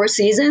 4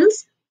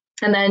 seasons.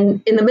 And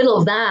then in the middle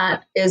of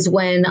that is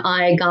when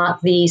I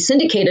got the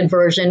syndicated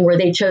version where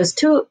they chose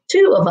two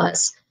of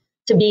us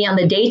to be on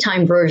the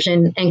daytime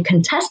version and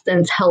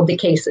contestants held the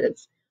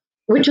cases,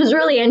 which was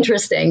really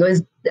interesting.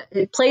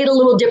 It played a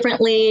little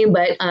differently,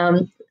 but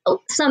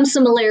some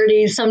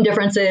similarities, some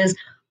differences,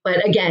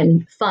 but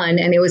again, fun.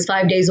 And it was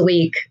 5 days a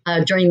week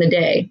during the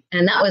day.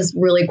 And that was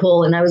really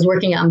cool. And I was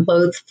working on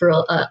both for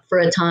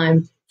a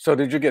time. So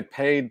did you get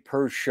paid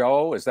per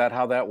show? Is that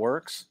how that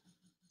works?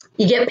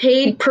 You get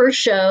paid per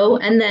show.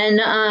 And then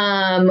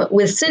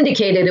with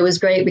syndicated, it was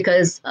great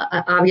because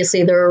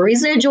obviously there are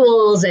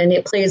residuals and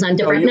it plays on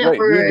different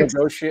networks.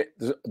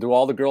 Do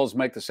all the girls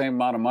make the same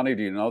amount of money?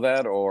 Do you know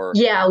that? Or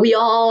yeah, we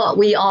all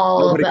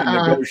nobody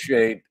can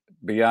negotiate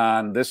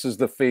beyond this is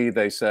the fee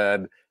they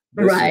said,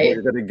 this is what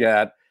you're going to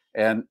get.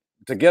 And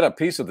to get a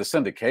piece of the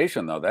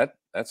syndication, though,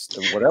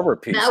 that's whatever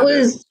piece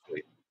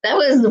that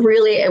was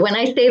really, when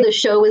I say the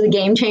show was a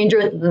game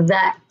changer,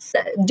 that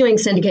doing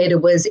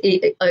syndicated was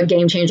a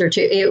game changer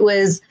too. It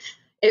was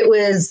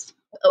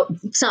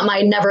something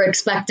I never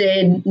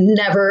expected, and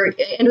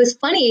it was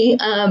funny.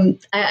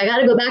 I got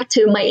to go back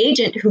to my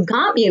agent who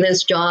got me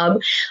this job,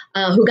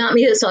 who got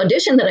me this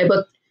audition that I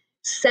booked,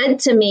 said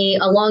to me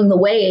along the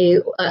way,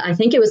 I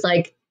think it was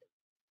like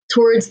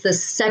towards the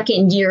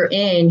second year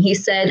in, he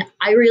said,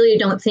 I really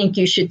don't think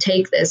you should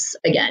take this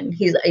again.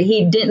 He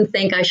didn't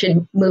think I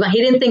should move on.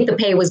 He didn't think the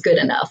pay was good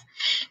enough.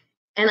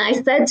 And I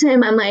said to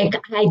him, I'm like,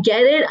 I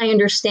get it. I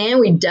understand.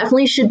 We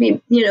definitely should be,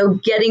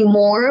 getting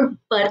more,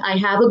 but I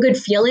have a good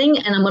feeling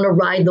and I'm going to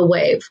ride the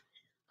wave.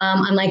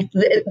 I'm like,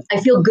 I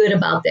feel good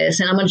about this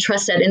and I'm going to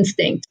trust that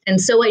instinct.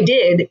 And so I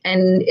did.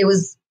 And it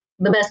was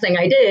the best thing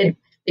I did,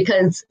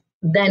 because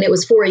then it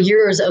was 4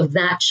 years of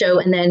that show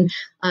and then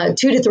 2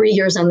 to 3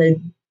 years on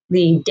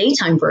the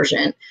daytime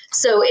version.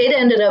 So it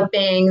ended up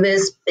being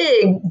this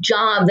big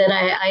job that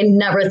I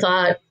never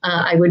thought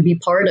I would be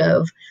part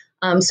of.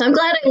 So I'm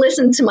glad I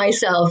listened to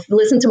myself,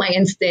 listened to my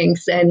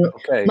instincts, and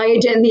my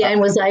agent in the end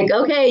was like,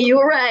 okay, you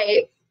were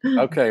right.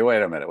 Okay,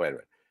 wait a minute.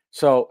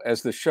 So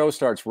as the show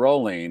starts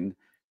rolling,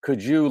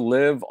 could you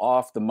live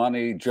off the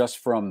money just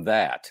from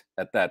that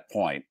at that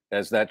point,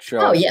 as that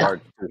show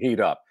starts to heat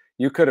up?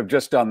 You could have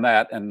just done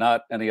that and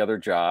not any other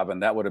job,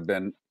 and that would have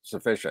been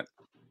sufficient.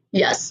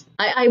 Yes,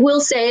 I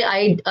will say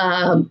I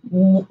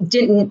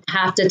didn't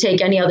have to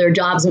take any other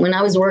jobs. When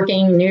I was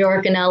working in New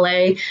York and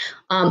LA,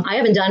 I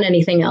haven't done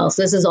anything else.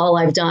 This is all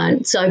I've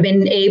done. So I've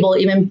been able,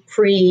 even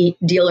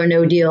pre-Deal or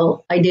No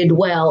Deal, I did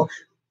well,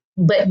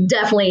 but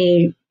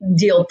definitely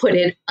Deal put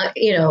it,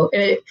 in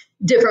a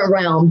different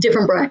realm,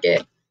 different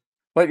bracket.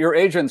 But your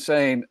agent's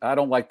saying, I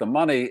don't like the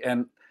money.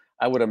 And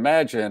I would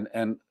imagine,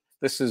 and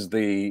this is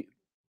the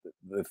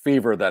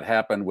fever that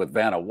happened with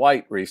Vanna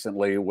White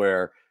recently,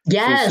 where she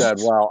said,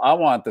 well, I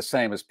want the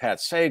same as Pat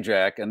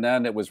Sajak. And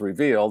then it was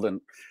revealed, and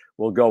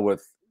we'll go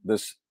with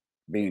this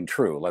being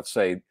true. Let's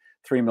say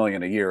 $3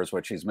 million a year is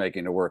what she's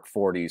making to work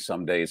 40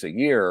 some days a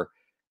year.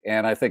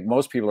 And I think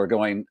most people are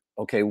going,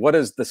 okay, what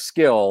is the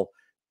skill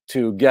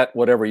to get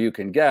whatever you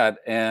can get?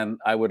 And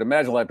I would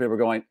imagine a lot of people are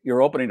going,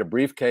 you're opening a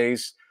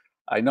briefcase.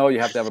 I know you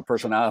have to have a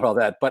personality, all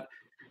that, but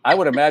I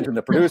would imagine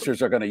the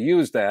producers are going to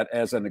use that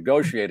as a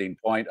negotiating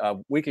point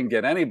of, we can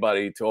get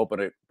anybody to open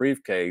a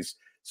briefcase.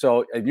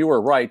 So you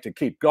were right to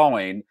keep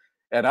going.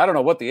 And I don't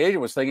know what the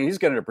agent was thinking. He's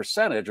getting a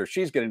percentage or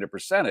she's getting a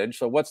percentage.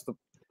 So what's the,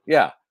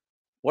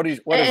 what is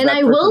and that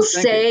I will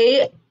thinking?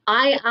 say,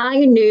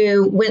 I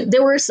knew when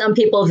there were some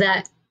people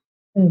that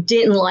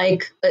didn't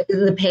like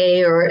the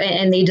pay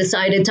and they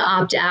decided to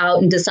opt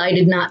out and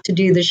decided not to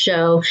do the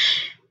show.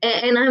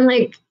 And I'm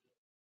like,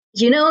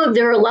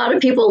 there are a lot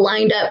of people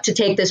lined up to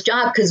take this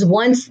job, because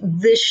once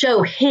this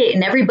show hit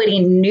and everybody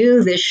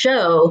knew this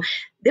show,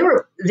 they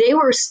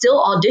were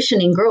still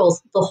auditioning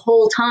girls the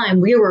whole time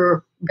we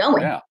were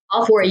going,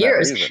 all 4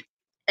 years.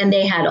 And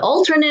they had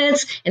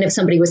alternates. And if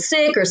somebody was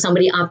sick or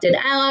somebody opted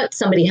out,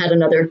 somebody had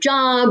another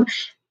job,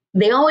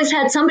 they always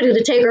had somebody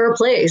to take her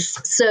place.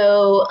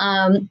 So,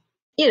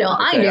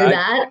 I knew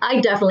that. I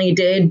definitely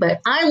did.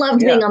 But I loved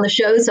being on the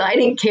show, so I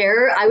didn't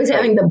care. I was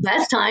having the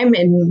best time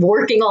and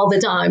working all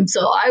the time.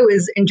 So I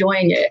was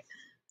enjoying it.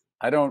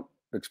 I don't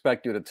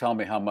expect you to tell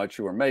me how much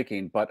you were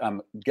making, but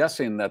I'm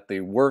guessing that the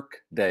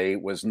work day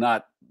was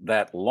not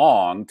that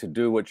long to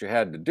do what you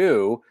had to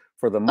do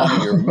for the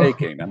money you're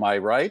making. Am I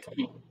right?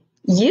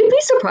 You'd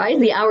be surprised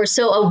the hours.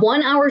 So a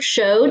 1 hour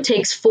show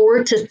takes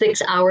 4 to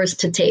 6 hours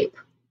to tape.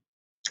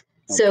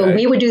 So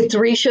we would do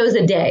 3 shows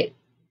a day.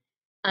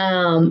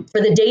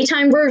 For the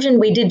daytime version,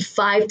 we did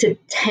 5 to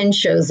 10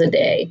 shows a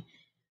day.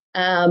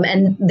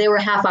 And they were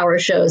half-hour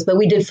shows, but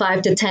we did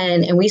 5 to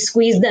 10, and we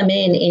squeezed them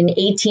in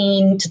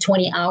 18 to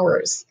 20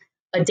 hours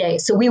a day.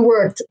 So we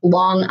worked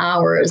long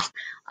hours.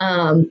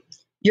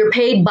 You're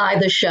paid by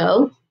the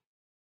show.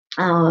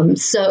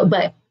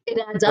 But it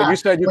adds up. But you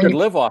said you could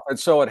live off it,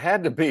 so it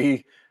had to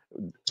be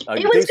a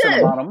decent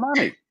amount of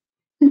money.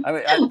 I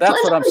mean,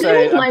 that's what I'm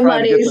saying. I'm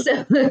money, what's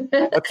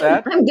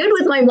that? I'm good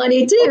with my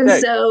money too. Okay.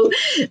 So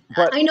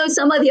I know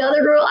some of the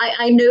other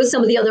I know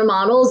some of the other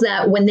models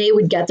that when they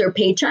would get their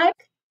paycheck,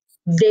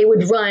 they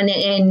would run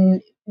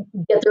and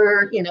get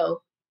their,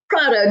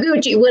 Prada,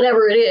 Gucci,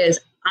 whatever it is.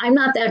 I'm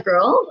not that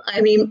girl. I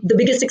mean, the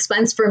biggest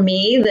expense for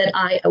me that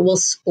I will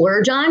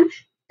splurge on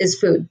is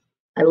food.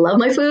 I love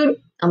my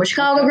food. I'm a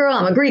Chicago girl.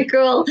 I'm a Greek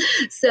girl.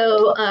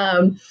 So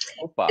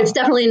it's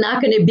definitely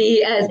not going to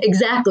be it's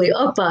not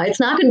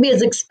going to be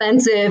as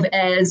expensive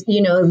as,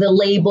 the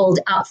labeled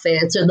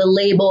outfits or the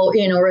label,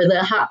 or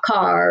the hot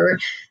car.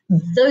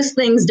 Those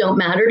things don't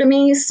matter to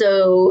me.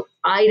 So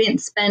I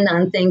didn't spend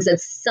on things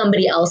that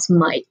somebody else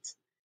might.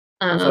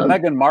 So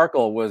Meghan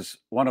Markle was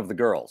one of the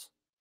girls.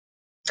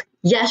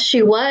 Yes,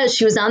 she was.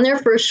 She was on there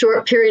for a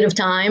short period of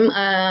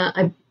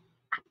time.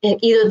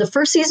 Either the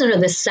first season or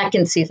the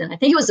second season. I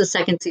think it was the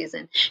second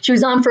season. She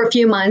was on for a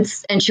few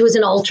months and she was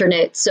an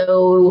alternate.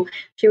 So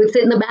she would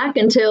sit in the back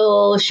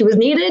until she was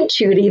needed.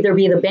 She would either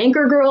be the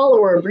banker girl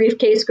or a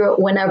briefcase girl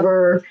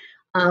whenever,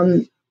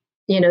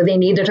 they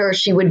needed her.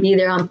 She would be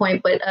there on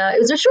point. But it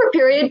was a short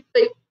period,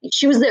 but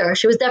she was there.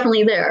 She was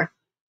definitely there.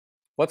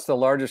 What's the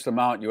largest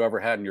amount you ever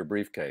had in your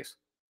briefcase?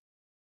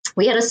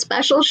 We had a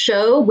special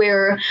show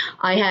where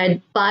I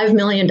had $5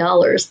 million.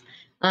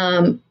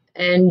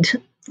 And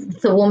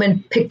the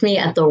woman picked me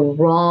at the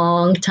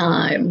wrong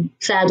time.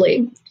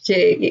 Sadly,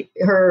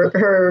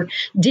 her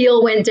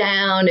deal went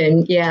down,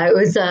 and it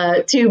was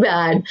too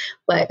bad.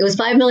 But it was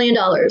 $5 million.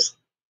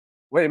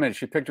 Wait a minute,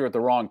 she picked her at the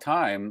wrong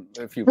time.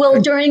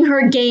 During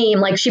her game,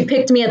 like she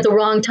picked me at the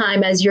wrong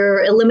time as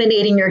you're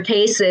eliminating your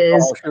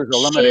cases. Oh, she was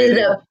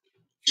eliminating.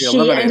 She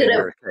ended up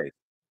your case.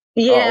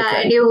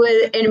 Yeah,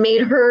 okay. and it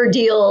made her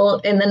deal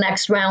in the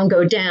next round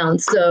go down.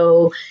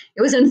 So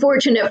it was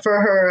unfortunate for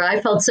her. I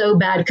felt so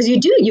bad because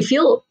you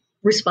feel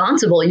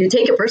responsible. You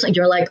take it personally.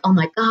 You're like, oh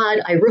my God,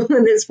 I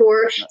ruined this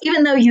for her.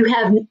 Even though you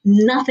have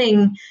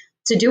nothing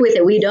to do with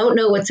it. We don't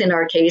know what's in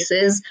our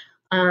cases.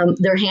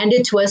 They're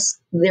handed to us.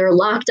 They're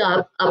locked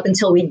up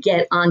until we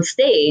get on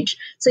stage.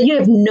 So you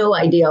have no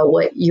idea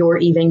what you're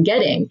even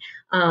getting.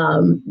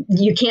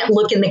 You can't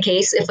look in the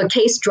case. If a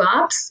case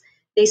drops,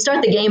 they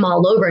start the game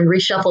all over and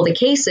reshuffle the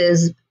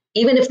cases.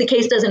 Even if the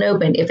case doesn't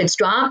open, if it's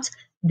dropped,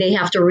 they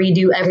have to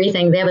redo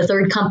everything. They have a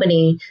third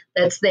company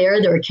that's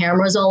there. There are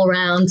cameras all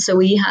around.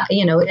 So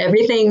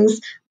everything's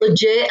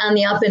legit on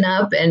the up and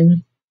up,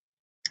 and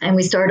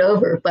we start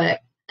over.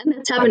 And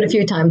that's happened a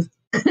few times.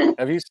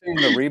 Have you seen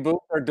the reboot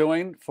they're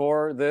doing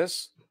for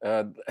this?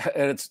 Have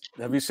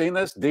you seen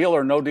this, Deal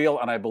or No Deal?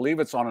 And I believe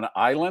it's on an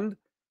island.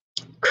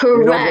 Correct.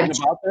 You know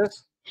anything about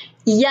this?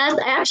 Yes,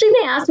 actually,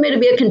 they asked me to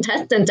be a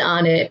contestant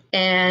on it.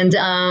 And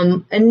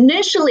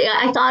initially,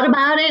 I thought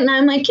about it, and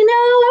I'm like,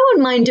 I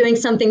wouldn't mind doing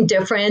something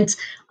different.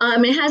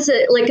 It has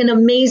an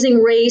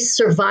amazing race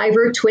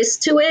survivor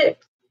twist to it.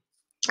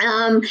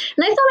 And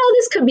I thought,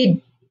 this could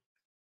be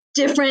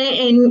different,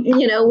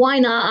 and why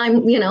not?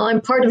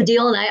 I'm part of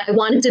Deal, and I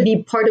wanted to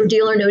be part of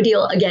Deal or No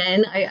Deal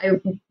again. I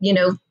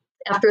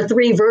after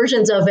 3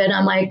 versions of it,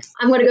 I'm like,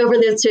 I'm going to go for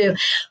this too.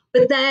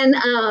 But then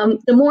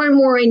the more and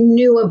more I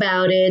knew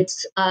about it,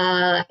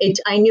 I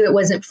knew it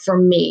wasn't for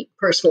me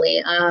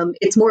personally.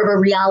 It's more of a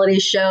reality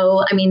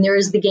show. I mean, there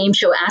is the game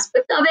show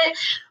aspect of it,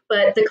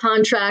 but the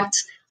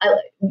contract,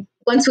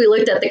 once we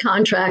looked at the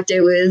contract,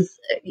 it was,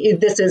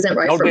 this isn't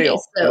right for me.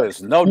 So,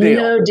 no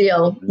deal. No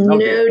deal.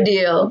 No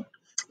deal.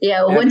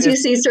 Yeah, once you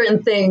see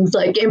certain things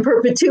like in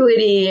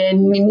perpetuity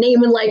and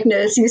name and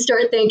likeness, you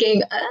start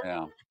thinking,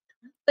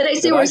 But I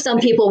see where some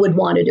people would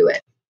want to do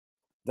it.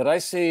 Did I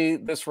see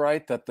this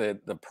right, that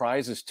the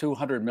prize is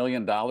 $200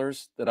 million?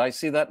 Did I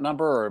see that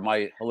number, or am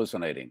I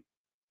hallucinating?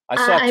 I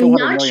saw $200 million.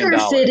 I'm not sure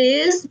if it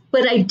is,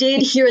 but I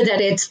did hear that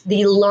it's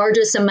the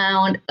largest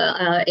amount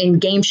in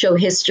game show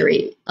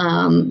history.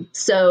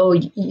 So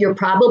you're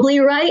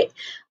probably right.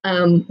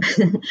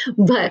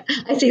 But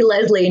I see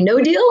Leslie, no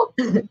deal?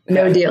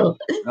 No deal.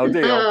 No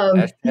deal.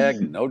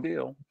 Hashtag no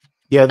deal.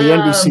 Yeah, the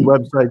NBC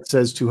website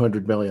says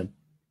 200 million.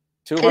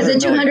 Is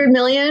it 200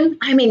 million?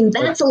 I mean,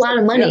 that's a lot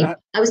of money.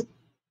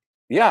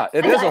 Yeah,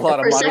 it is a lot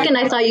of money. For a second,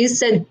 I thought you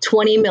said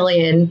 20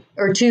 million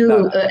or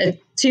 2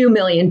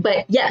 million.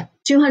 But yeah,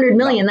 200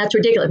 million, that's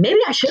ridiculous. Maybe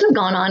I should have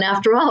gone on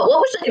after all. What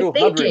was I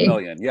thinking? 200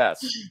 million,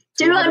 yes.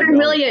 200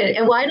 million.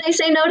 And why did I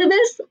say no to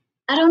this?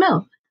 I don't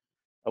know.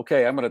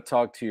 Okay, I'm going to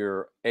talk to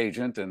your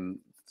agent and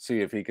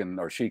see if he can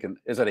or she can.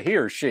 Is it a he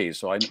or she?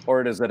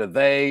 Or is it a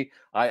they?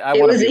 I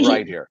want to be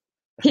right here.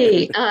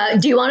 He.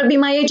 Do you want to be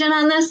my agent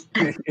on this?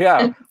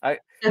 Yeah.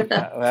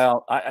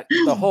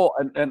 The whole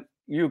and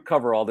you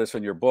cover all this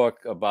in your book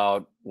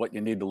about what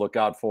you need to look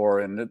out for,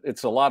 and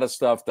it's a lot of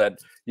stuff that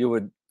you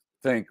would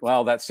think,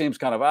 well, that seems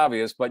kind of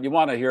obvious, but you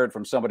want to hear it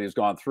from somebody who's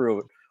gone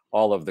through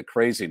all of the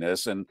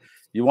craziness, and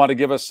you want to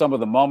give us some of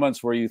the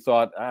moments where you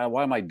thought,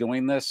 why am I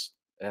doing this?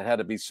 It had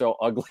to be so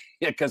ugly,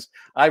 because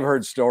I've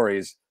heard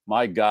stories.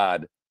 My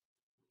God.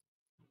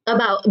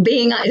 About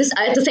being at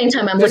the same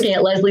time, I'm looking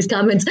at Leslie's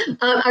comments.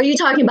 Are you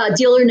talking about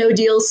Deal or No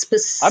Deal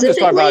specifically? I'm just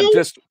talking about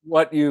just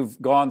what you've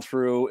gone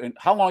through and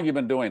how long you've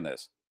been doing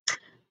this.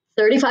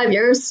 35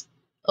 years.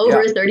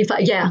 Over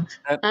 35. Yeah.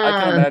 I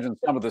can imagine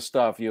some of the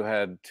stuff you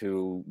had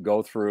to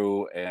go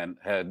through and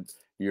had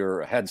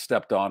your head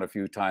stepped on a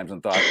few times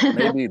and thought,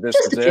 maybe this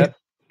is it.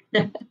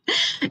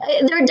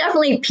 There are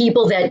definitely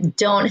people that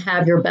don't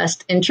have your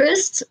best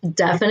interests.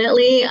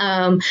 Definitely.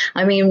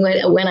 I mean,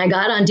 when I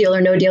got on Deal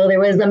or No Deal, there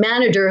was a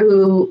manager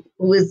who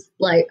was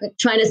like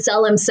trying to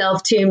sell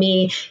himself to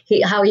me,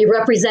 how he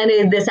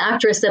represented this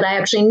actress that I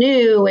actually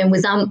knew and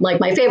was on like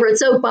my favorite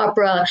soap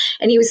opera.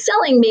 And he was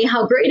selling me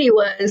how great he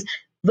was.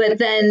 But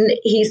then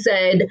he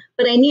said,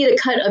 but I need a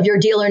cut of your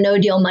Deal or No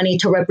Deal money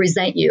to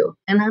represent you.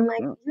 And I'm like,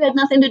 you had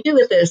nothing to do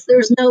with this.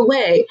 There's no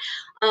way.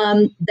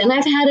 Then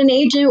I've had an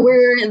agent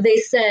where they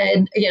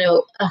said,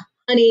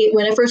 honey,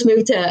 when I first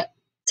moved to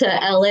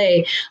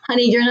LA,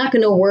 honey, you're not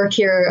going to work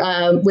here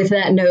with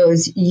that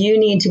nose. You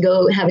need to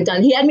go have it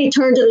done. He had me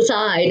turned to the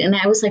side, and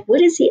I was like,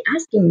 what is he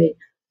asking me?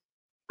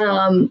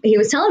 He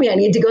was telling me I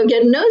need to go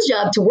get a nose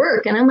job to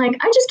work. And I'm like,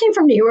 I just came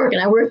from New York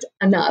and I worked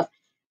enough.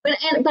 But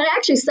I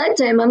actually said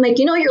to him, I'm like,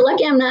 you're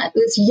lucky I'm not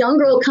this young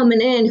girl coming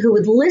in who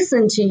would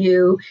listen to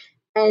you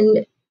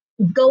and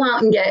go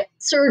out and get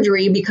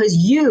surgery because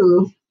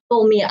you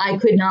told me I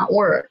could not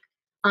work.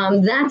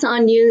 That's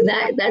on you.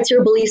 That's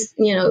your beliefs,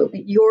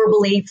 your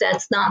belief.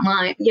 That's not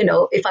mine.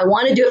 If I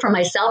want to do it for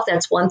myself,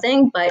 that's one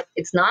thing, but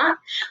it's not.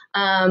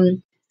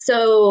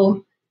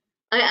 So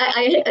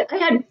I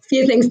had a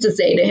few things to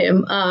say to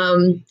him,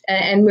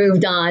 and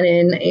moved on,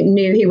 and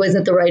knew he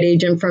wasn't the right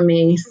agent for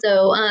me.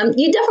 So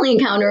you definitely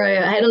encounter.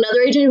 I had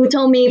another agent who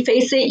told me,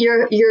 "Face it,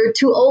 you're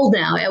too old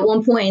now." At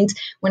one point,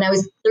 when I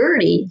was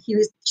 30, he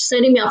was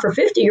sending me out for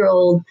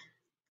 50-year-old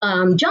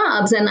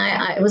jobs, and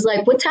I was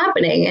like, "What's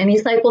happening?" And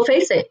he's like, "Well,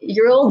 face it,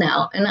 you're old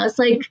now." And I was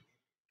like,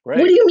 "What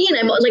do you mean?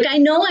 I'm like, I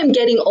know I'm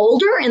getting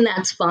older, and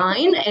that's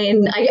fine,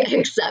 and I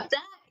accept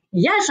that."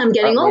 Yes, I'm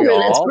getting older.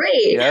 That's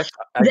great. Yes,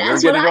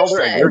 that's what I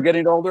said. And you're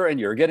getting older, and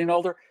you're getting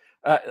older.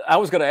 I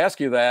was going to ask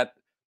you that,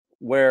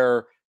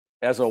 where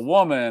as a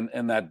woman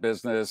in that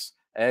business,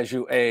 as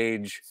you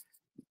age,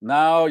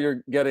 now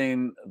you're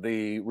getting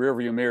the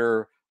rearview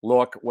mirror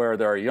look where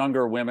there are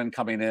younger women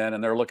coming in,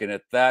 and they're looking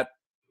at that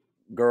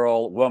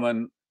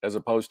woman, as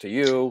opposed to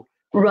you.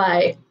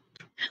 Right.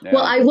 Yeah.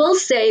 Well, I will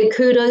say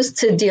kudos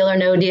to Deal or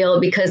No Deal,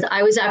 because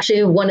I was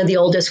actually one of the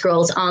oldest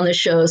girls on the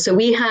show. So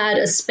we had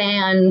a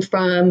span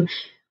from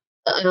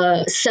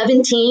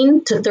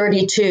 17 to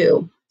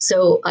 32.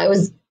 So I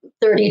was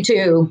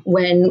 32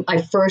 when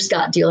I first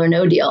got Deal or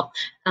No Deal.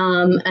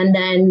 And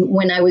then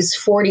when I was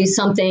 40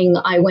 something,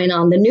 I went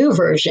on the new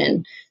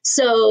version.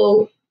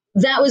 So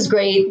that was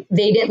great.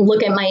 They didn't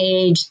look at my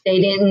age. They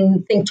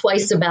didn't think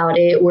twice about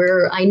it,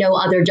 where I know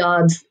other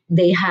jobs,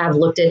 they have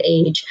looked at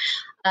age.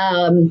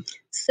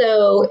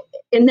 So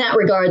in that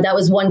regard, that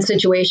was one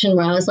situation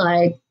where I was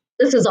like,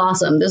 this is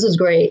awesome. This is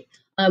great.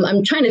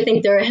 I'm trying to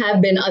think, there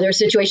have been other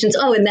situations.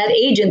 Oh, and that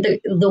agent,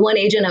 the one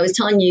agent I was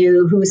telling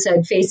you who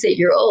said, "Face it,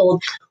 you're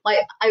old."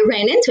 I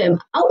ran into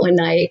him out one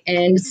night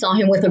and saw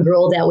him with a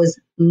girl that was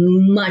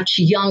much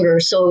younger.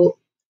 So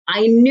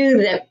I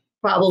knew that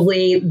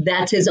probably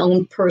that's his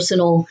own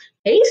personal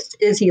taste,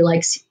 is he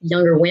likes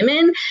younger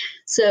women.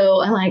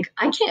 So I'm like,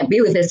 I can't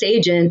be with this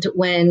agent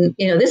when,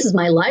 this is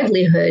my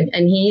livelihood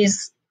and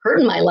he's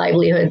hurting my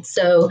livelihood.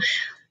 So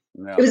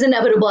it was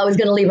inevitable I was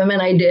going to leave him,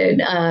 and I did.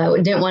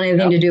 Didn't want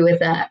anything to do with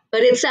that.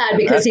 But it's sad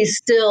because he's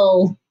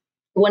still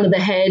one of the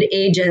head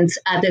agents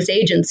at this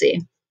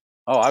agency.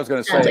 Oh, I was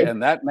going to say,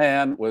 and that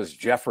man was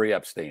Jeffrey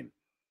Epstein.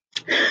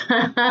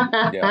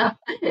 Yeah.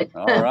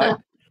 All right.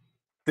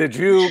 Did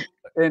you,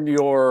 in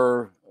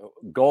your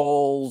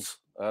goals,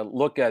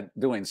 look at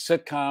doing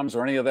sitcoms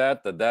or any of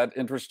that? Did that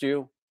interest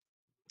you?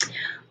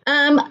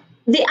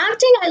 The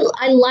acting,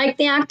 I like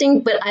the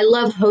acting, but I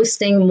love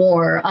hosting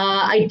more.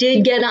 I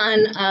did get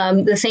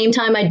on, the same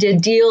time I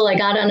did Deal, I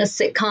got on a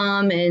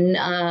sitcom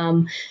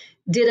and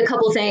did a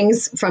couple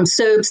things from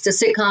soaps to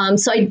sitcoms.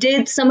 So I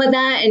did some of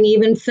that, and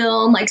even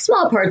film, like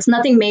small parts,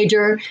 nothing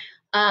major.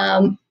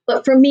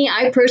 But for me,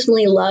 I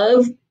personally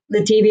love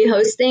the TV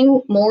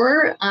hosting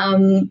more.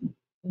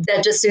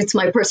 That just suits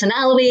my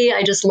personality.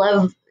 I just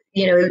love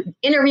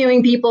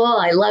interviewing people.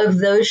 I love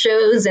those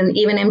shows, and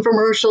even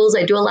infomercials.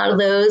 I do a lot of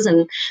those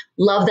and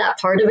love that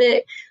part of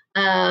it.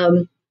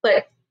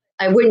 But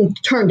I wouldn't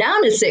turn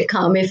down a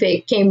sitcom if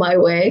it came my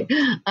way.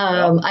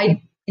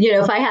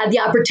 If I had the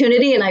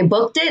opportunity and I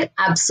booked it,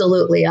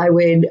 absolutely, I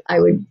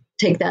would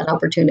take that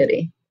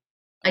opportunity.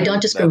 I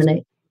don't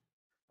discriminate.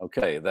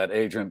 Okay, that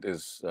agent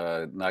is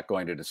not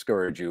going to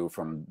discourage you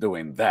from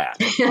doing that.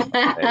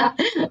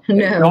 Okay.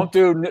 No. Don't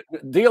do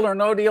Deal or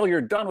No Deal. You're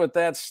done with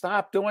that.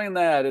 Stop doing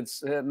that.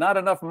 It's not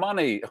enough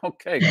money.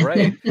 Okay,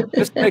 great.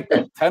 Just take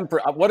the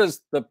 10%. What is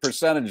the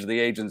percentage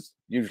the agents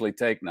usually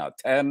take now?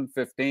 10,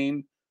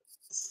 15?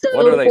 So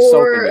what are they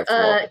soaking you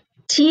for?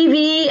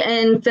 TV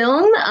and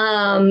film,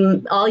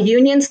 all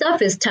union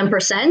stuff is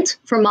 10%.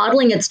 For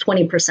modeling, it's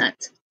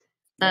 20%.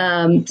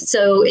 And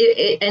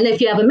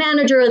if you have a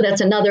manager,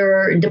 that's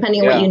another,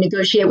 depending on what you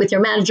negotiate with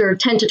your manager,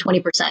 10 to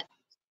 20%.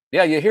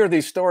 Yeah, you hear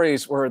these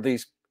stories where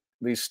these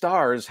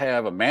stars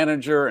have a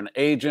manager, an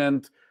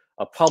agent,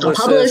 a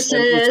publicist,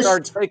 and you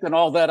start taking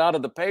all that out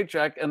of the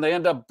paycheck, and they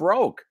end up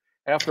broke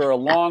after a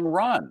long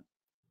run.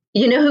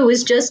 You know who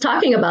was just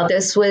talking about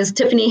this was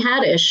Tiffany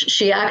Haddish.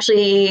 She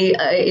actually,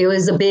 it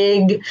was a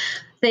big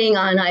thing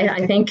on,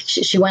 I think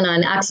she went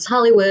on Access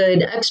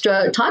Hollywood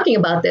Extra talking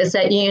about this,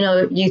 that,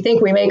 you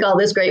think we make all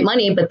this great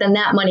money, but then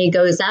that money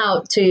goes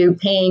out to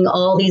paying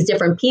all these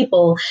different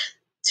people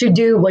to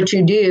do what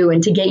you do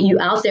and to get you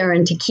out there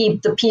and to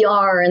keep the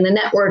PR and the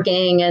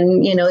networking.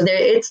 And,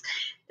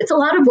 it's a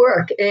lot of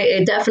work.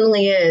 It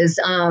definitely is.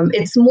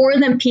 It's more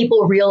than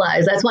people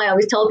realize. That's why I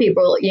always tell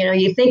people,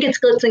 you think it's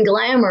glitz and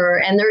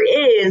glamour, and there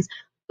is,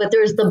 but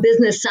there's the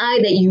business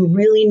side that you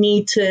really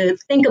need to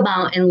think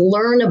about and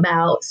learn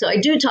about. So I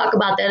do talk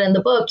about that in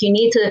the book. You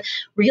need to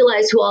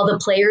realize who all the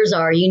players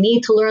are. You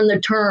need to learn the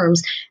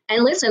terms.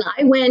 And listen,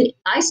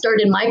 I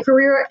started my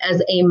career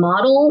as a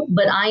model,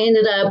 but I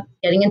ended up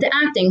getting into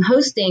acting,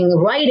 hosting,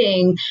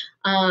 writing.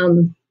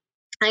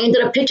 I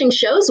ended up pitching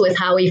shows with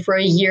Howie for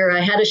a year.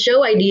 I had a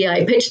show idea.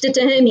 I pitched it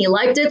to him. He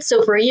liked it.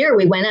 So for a year,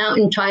 we went out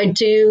and tried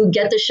to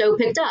get the show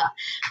picked up.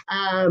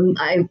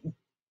 I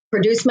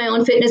produced my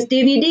own fitness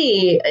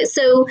DVD.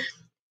 So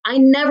I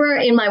never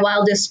in my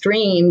wildest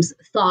dreams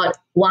thought,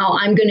 wow,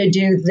 I'm going to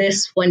do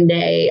this one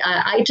day.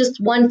 I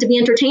just wanted to be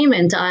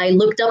entertainment. I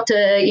looked up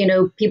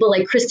to, people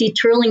like Christy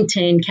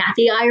Turlington,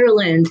 Kathy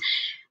Ireland.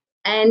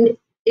 And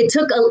it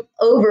took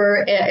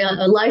over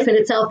a life in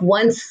itself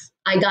once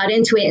I got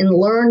into it and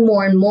learned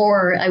more and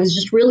more. I was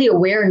just really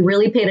aware and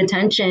really paid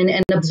attention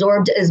and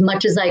absorbed as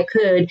much as I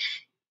could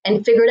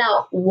and figured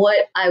out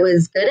what I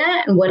was good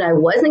at and what I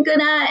wasn't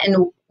good at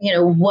and,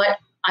 what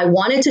I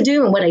wanted to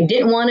do and what I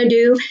didn't want to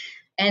do,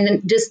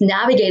 and just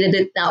navigated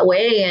it that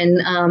way.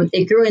 And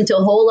it grew into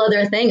a whole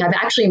other thing. I've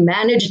actually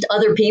managed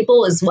other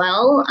people as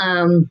well.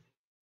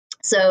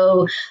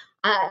 So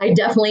I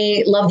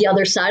definitely love the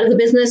other side of the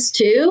business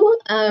too.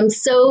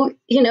 So,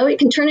 it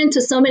can turn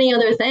into so many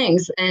other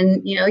things,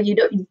 and,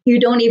 you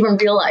don't even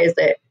realize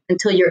it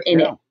until you're in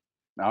it.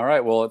 All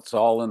right. Well, it's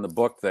all in the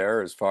book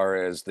there as far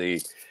as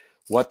the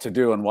what to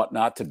do and what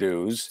not to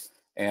do's.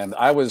 And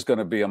I was going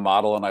to be a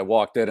model, and I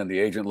walked in, and the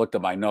agent looked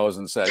at my nose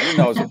and said, "Your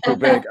nose is too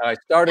big." I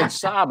started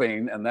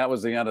sobbing, and that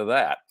was the end of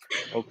that.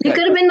 Okay. You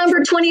could have been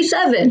number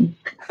 27.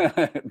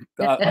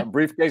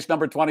 Briefcase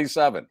number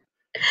 27.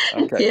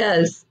 Okay.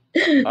 Yes.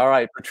 All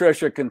right,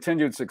 Patricia,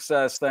 continued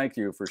success. Thank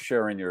you for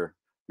sharing your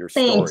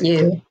story. Thank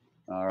you.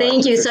 All right,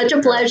 Thank you. Such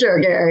a pleasure,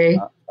 Garry.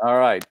 All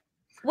right.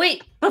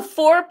 Wait,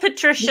 before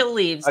Patricia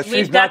leaves,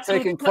 she's not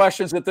taking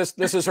questions.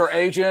 This is her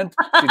agent.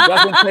 She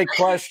doesn't take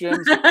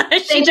questions.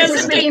 Thank you for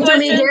speaking for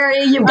me,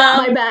 Garry. You've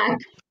got my back.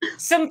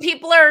 Some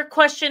people are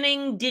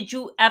questioning, did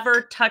you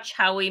ever touch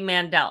Howie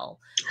Mandel?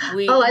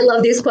 I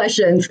love these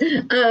questions.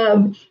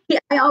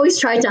 I always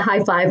tried to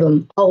high five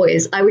him.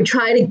 Always. I would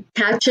try to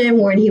catch him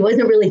when he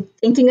wasn't really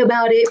thinking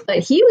about it, but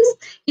he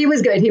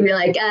was good. He'd be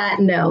like,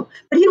 no.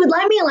 But he would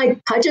let me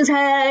touch his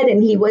head,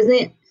 and he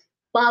wasn't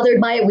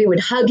bothered by it. We would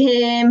hug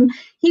him.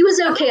 He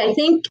was okay. I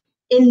think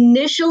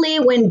initially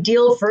when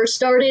Deal first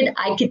started,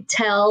 I could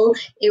tell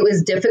it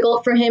was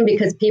difficult for him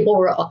because people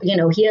were,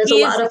 he has a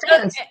lot of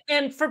fans.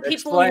 And for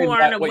people who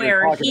aren't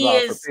aware,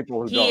 he's a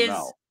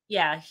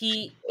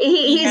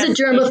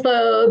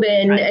germaphobe,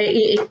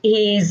 and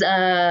he's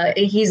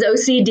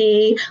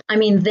OCD. I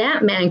mean,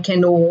 that man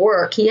can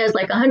work. He has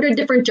 100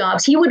 different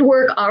jobs. He would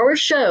work our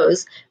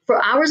shows for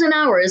hours and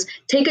hours,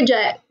 take a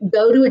jet,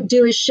 go to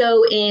do his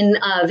show in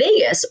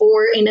Vegas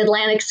or in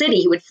Atlantic City.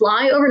 He would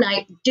fly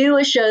overnight, do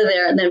a show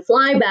there, and then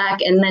fly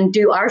back and then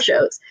do our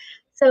shows.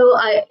 So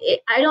I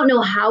don't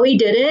know how he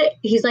did it.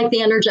 He's like the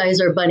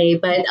Energizer Bunny,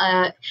 but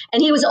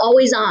and he was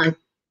always on.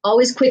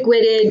 Always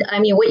quick-witted. I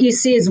mean, what you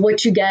see is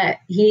what you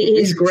get.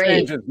 He's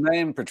great. Change his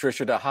name,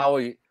 Patricia, to how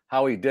he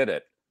did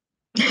it.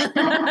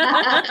 But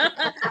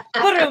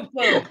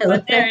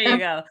there you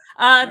go.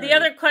 The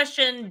other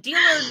question: Deal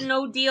or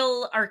No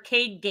Deal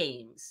arcade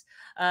games.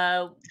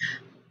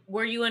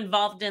 Were you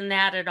involved in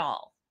that at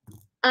all?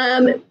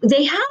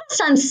 They had us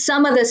on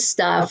some of the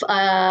stuff.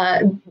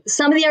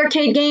 Some of the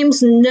arcade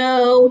games,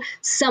 no.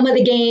 Some of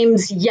the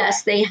games,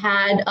 yes, they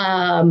had.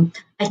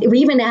 We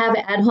even have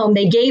it at home.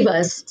 They gave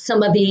us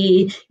some of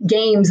the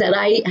games that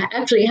I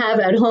actually have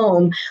at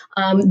home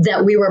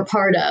that we were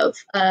part of.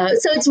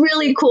 So it's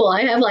really cool.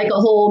 I have a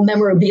whole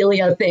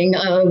memorabilia thing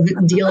of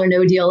Deal or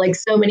No Deal,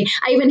 so many.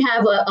 I even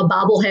have a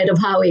bobblehead of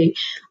Howie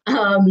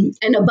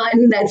and a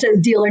button that says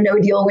Deal or No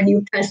Deal. When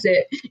you press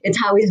it, it's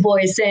Howie's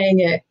voice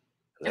saying it.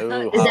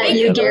 Ooh, is that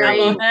you,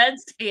 Garry?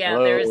 Yeah,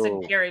 there is a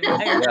Garry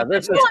Meier. Yeah,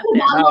 this is a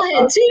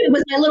bobblehead too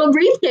with my little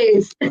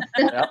briefcase.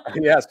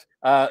 Yes,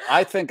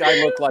 I think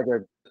I look like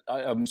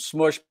a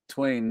smush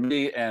between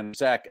me and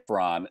Zac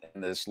Efron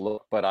in this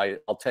look, but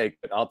I'll take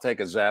it. I'll take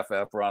a Zac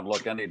Efron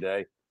look any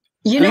day.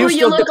 You know who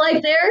you look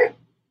like there?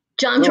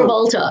 John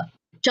Travolta.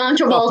 John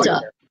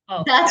Travolta.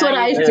 That's what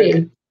I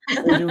see.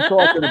 What are you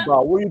talking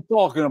about? What are you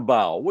talking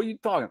about? What are you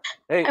talking?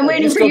 Hey, I'm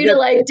waiting for you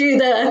to do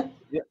the.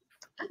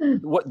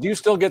 What do you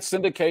still get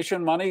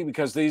syndication money?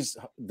 Because these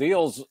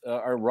deals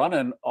are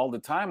running all the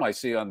time. I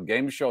see on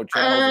game show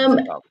channels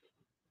and stuff.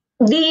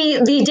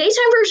 The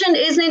daytime version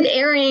isn't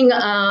airing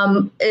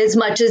as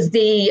much as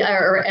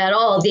or at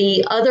all.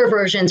 The other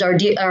versions are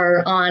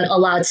on a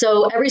lot.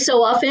 So every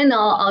so often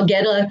I'll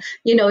get a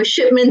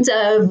shipment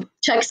of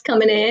checks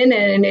coming in,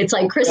 and it's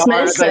like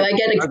Christmas, so I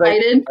get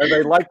excited. Are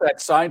they like that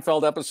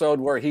Seinfeld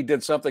episode where he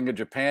did something in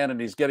Japan and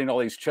he's getting all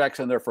these checks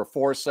in there for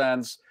 4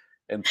 cents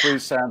and 3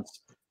 cents?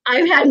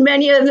 I've had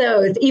many of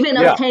those, even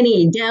a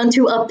penny, down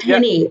to a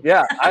penny.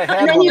 Yeah, I had.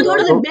 And then you go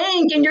to the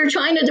bank and you're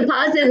trying to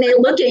deposit, and they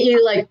look at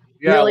you like,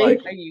 really?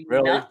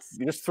 Really?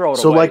 You just throw it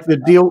away. So like the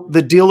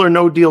Deal or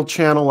No Deal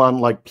channel on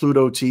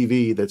Pluto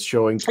TV that's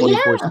showing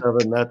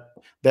 24/7.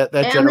 That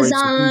generates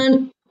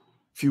a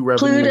few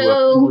revenue,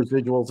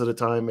 residuals at a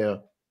time. Yeah.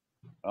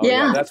 Oh,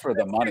 yeah, that's where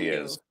the money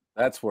is.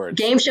 That's where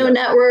it's Game Show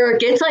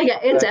Network.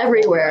 It's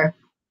everywhere.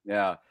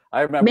 Yeah,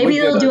 I remember. Maybe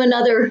they'll do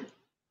another.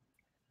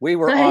 We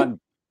were on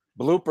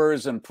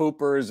Bloopers and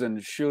Poopers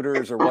and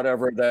Shooters or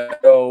whatever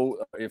that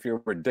go. If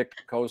you were Dick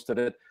hosted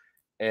it,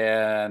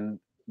 and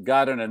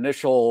got an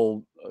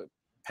initial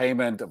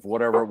payment of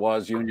whatever it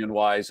was union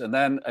wise, and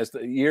then as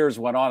the years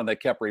went on and they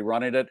kept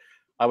rerunning it,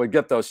 I would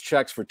get those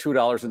checks for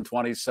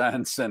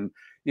 $2.20, and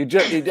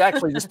you'd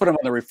actually just put them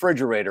on the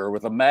refrigerator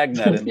with a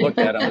magnet and look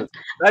at them.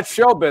 That's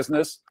show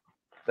business.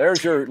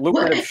 There's your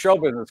lucrative show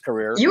business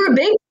career. You were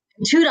big.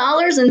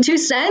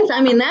 $2.02.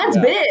 I mean, that's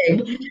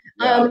big.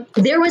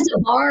 There was a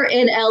bar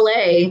in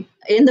LA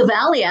in the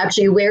Valley,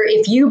 actually, where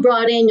if you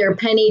brought in your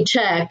penny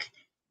check,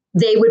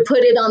 they would put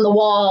it on the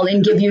wall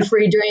and give you a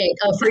free drink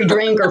or free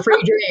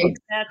drink.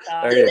 That's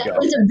There you That go.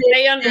 was a big They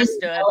thing in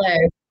understood. LA.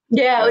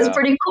 Yeah, it was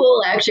pretty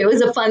cool, actually. It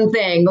was a fun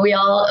thing. We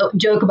all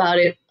joke about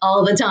it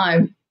all the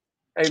time.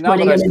 Hey, now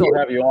that I still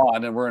have you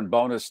on, and we're in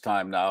bonus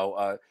time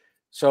now.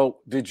 So,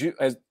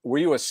 were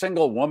you a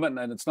single woman?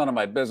 And it's none of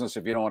my business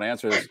if you don't want to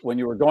answer this. When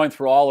you were going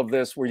through all of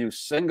this, were you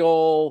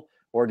single,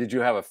 or did you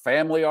have a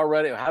family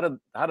already? How did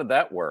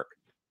that work?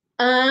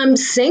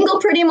 Single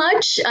pretty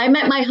much. I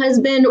met my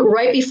husband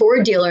right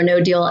before Deal or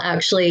No Deal,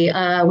 actually.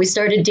 We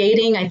started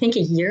dating, I think,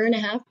 a year and a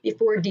half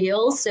before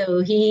Deal. So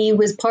he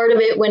was part of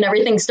it when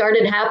everything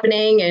started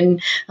happening.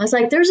 And I was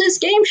like, there's this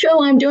game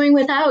show I'm doing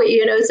with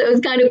Howie, so it was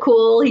kind of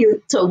cool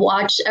to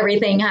watch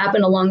everything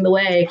happen along the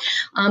way.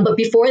 But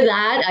before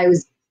that, I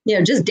was,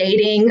 just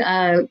dating,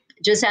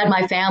 just had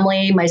my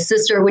family. My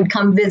sister would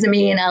come visit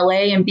me in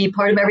LA and be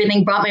part of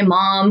everything, brought my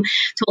mom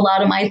to a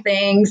lot of my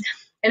things.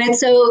 And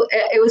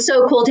it was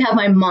so cool to have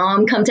my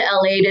mom come to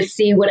LA to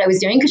see what I was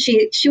doing, because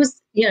she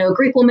was, a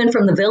Greek woman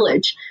from the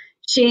village.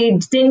 She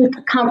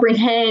didn't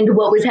comprehend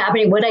what was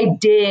happening, what I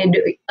did.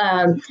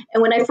 And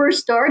when I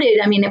first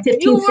started, at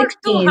 15, you worked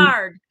 16. Too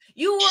hard.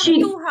 You worked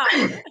too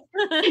hard.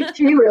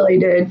 She really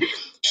did.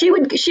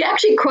 She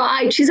actually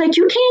cried. She's like,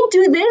 you can't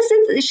do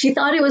this. She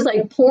thought it was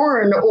like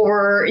porn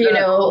or, or you're a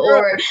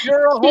whore.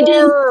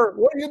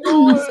 What are you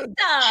doing?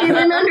 She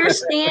didn't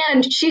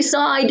understand. She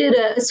saw I did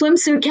a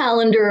swimsuit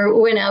calendar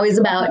when I was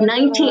about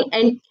 19,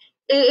 and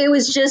it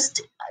was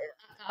just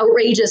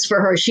outrageous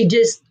for her. She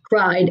just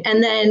cried.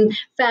 And then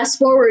fast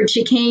forward,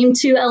 she came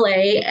to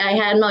LA. I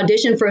had an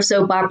audition for a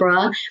soap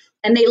opera,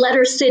 and they let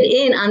her sit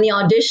in on the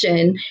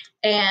audition.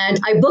 And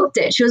I booked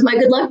it. She was my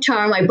good luck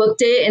charm. I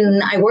booked it,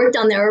 and I worked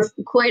on there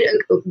quite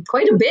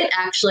a bit,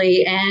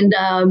 actually.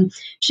 And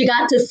she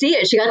got to see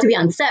it. She got to be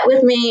on set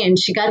with me, and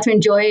she got to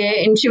enjoy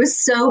it. And she was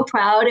so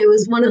proud. It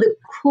was one of the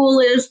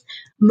coolest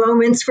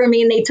moments for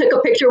me. And they took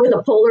a picture with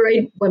a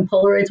Polaroid when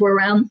Polaroids were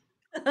around.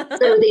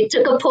 So they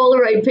took a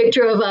Polaroid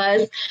picture of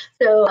us.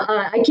 So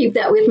I keep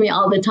that with me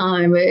all the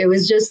time.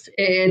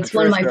 It's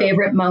one of my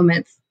favorite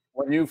moments.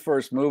 When you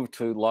first moved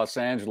to Los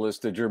Angeles,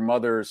 did your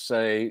mother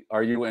say,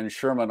 are you in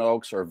Sherman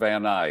Oaks or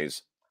Van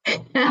Nuys? She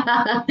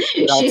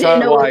didn't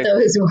know what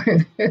those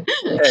were.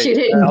 She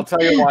didn't. I'll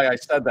tell you why I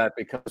said that,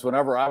 because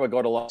whenever I would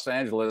go to Los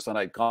Angeles and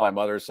I'd call my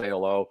mother, say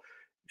hello,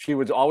 she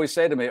would always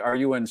say to me, are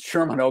you in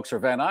Sherman Oaks or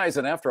Van Nuys?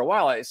 And after a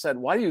while, I said,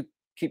 why do you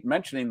keep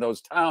mentioning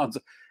those towns?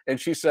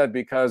 And she said,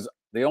 because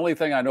the only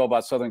thing I know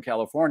about Southern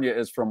California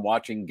is from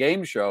watching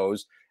game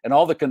shows, and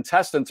all the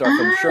contestants are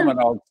from Sherman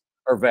Oaks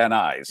or Van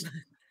Nuys.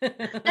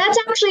 That's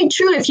actually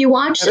true. If you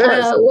watch with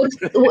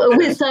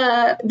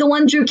the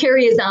one Drew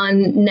Carey is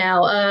on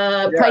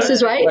now, Price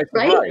is Right,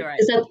 right?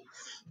 Is that?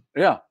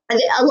 Yeah.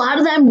 A lot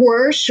of them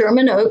were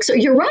Sherman Oaks. So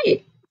you're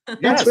right.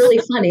 That's really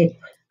funny.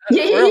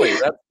 Really,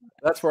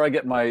 that's where I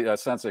get my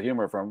sense of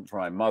humor from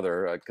my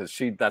mother, because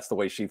that's the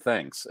way she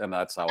thinks, and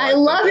that's how I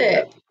love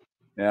it.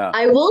 Yeah.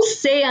 I will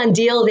say on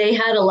Deal, they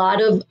had a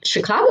lot of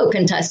Chicago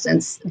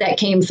contestants that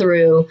came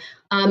through,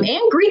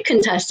 and Greek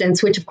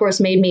contestants, which of course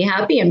made me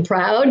happy and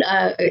proud.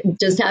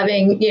 Just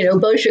having,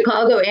 both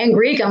Chicago and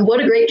Greek.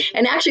 What a great,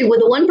 and actually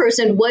the one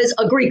person was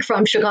a Greek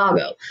from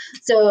Chicago.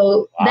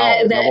 So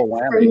wow,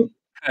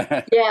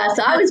 yeah,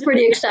 so I was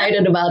pretty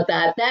excited about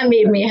that. That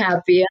made me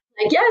happy.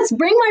 I'm like, yes,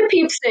 bring my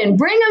peeps in,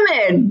 bring them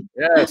in.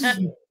 Yes,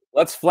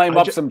 let's flame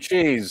up some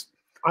cheese.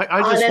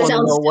 I just want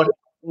to know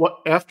what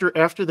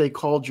after they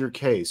called your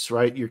case,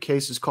 right? Your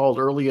case is called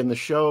early in the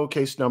show,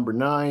 case number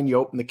 9. You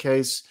open the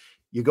case,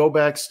 you go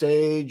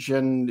backstage,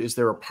 and is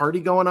there a party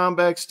going on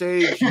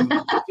backstage? You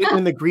sit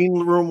in the green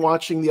room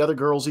watching the other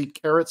girls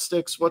eat carrot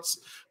sticks.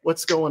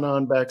 What's going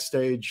on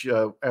backstage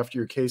after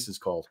your case is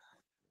called?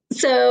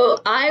 So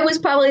I was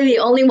probably the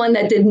only one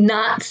that did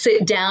not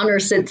sit down or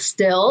sit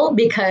still,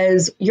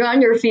 because you're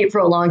on your feet for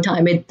a long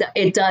time.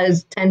 It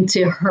does tend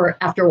to hurt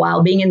after a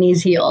while being in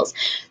these heels.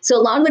 So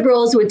a lot of the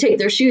girls would take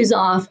their shoes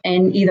off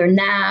and either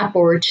nap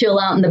or chill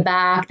out in the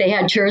back. They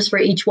had chairs for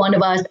each one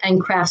of us and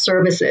craft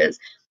services.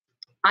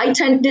 I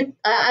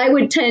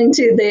would tend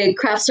to the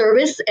craft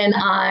service, and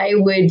I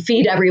would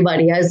feed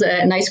everybody. As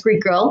a nice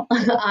Greek girl,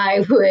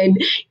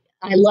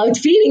 I loved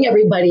feeding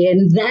everybody,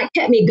 and that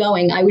kept me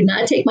going. I would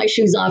not take my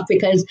shoes off,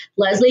 because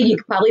Leslie, you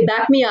could probably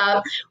back me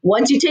up.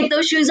 Once you take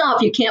those shoes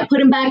off, you can't put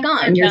them back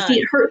on. Your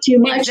feet hurt too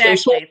much.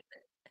 Exactly.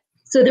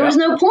 So there was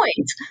no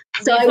point.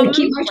 So I would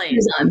keep my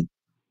shoes on.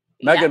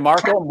 Meghan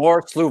Markle,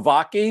 more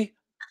Slovaki?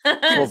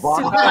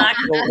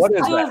 Slovaki. What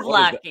is that?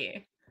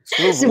 Slovaki.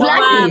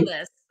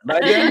 Slovaki.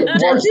 Meghan,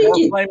 more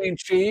flaming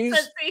cheese?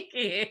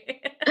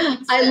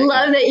 I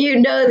love that you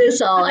know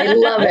this all. I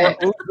love it.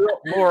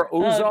 More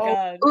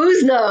ouzo?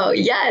 Ouzo,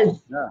 yes.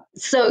 Yeah.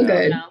 So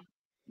good.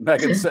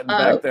 Meghan's sitting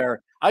back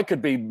there. I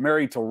could be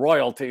married to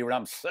royalty when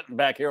I'm sitting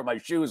back here with my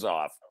shoes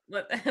off.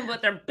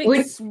 With their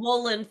big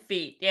swollen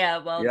feet. Yeah,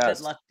 well, good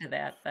luck to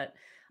that. But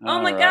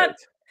oh my God.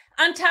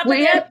 On top of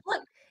that,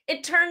 look,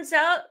 it turns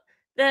out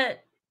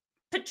that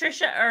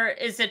Patricia, or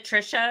is it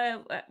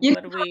Trisha?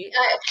 What do we?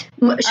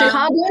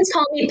 Chicagoans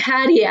call me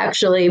Patty,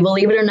 actually,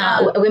 believe it or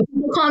not. When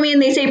people call me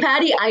and they say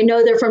Patty, I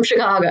know they're from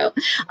Chicago.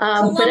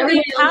 But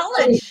everybody else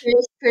calls me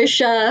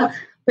Trisha,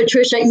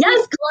 Patricia.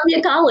 Yes,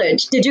 Columbia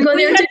College. Did you go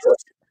there too?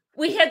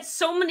 We had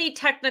so many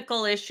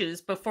technical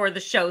issues before the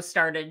show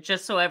started,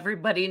 just so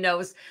everybody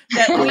knows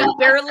that we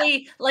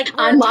barely, like,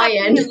 we're on my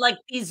talking end, in, like,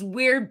 these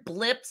weird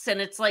blips, and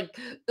it's like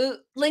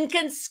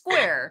Lincoln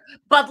Square,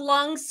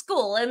 Budlong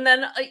School, and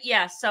then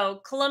so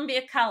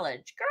Columbia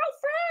College,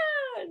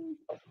 girlfriend,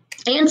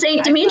 and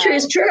St.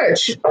 Demetrius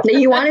Church.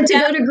 You wanted to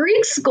go to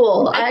Greek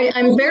school.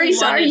 I'm very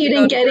sorry you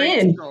didn't get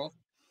in.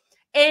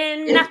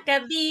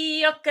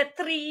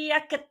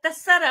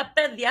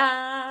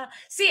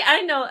 See,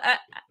 I know.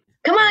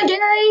 Come on,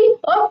 Garry.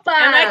 Opa.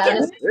 And I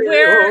can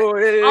swear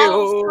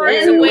all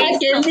sorts of ways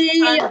till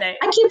Sunday.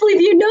 I can't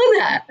believe you know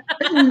that.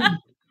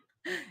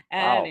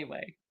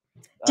 Anyway.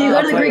 Do you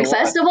go to the Greek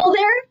festival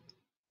there?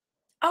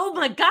 Oh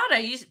my God.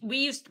 We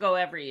used to go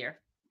every year.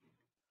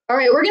 All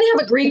right, we're going to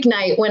have a Greek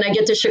night when I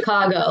get to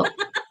Chicago.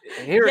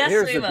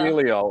 Here's the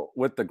dealio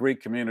with the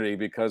Greek community,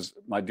 because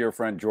my dear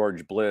friend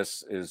George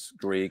Bliss is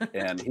Greek,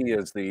 and he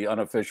is the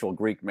unofficial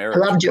Greek mayor. I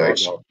love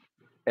George.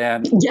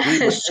 And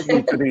yes, we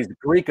went to these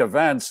Greek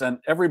events, and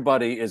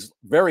everybody is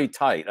very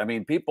tight. I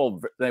mean,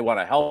 people, they want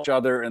to help each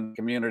other in the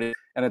community,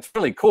 and it's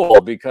really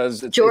cool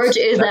because George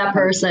is that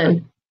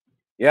person.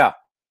 Yeah.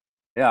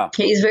 Yeah.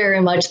 He's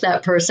very much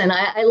that person.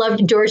 I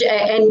love George,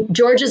 and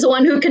George is the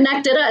one who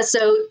connected us.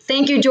 So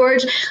thank you,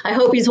 George. I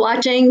hope he's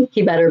watching.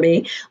 He better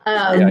be.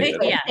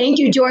 Thank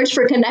you, George,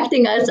 for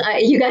connecting us.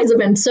 You guys have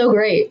been so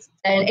great.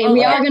 And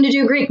we are going to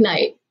do Greek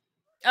night.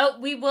 Oh,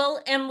 we will.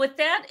 And with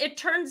that, it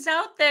turns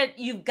out that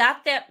you've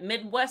got that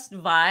Midwest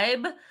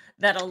vibe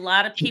that a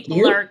lot of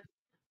people are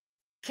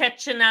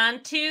catching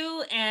on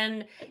to.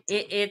 And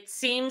it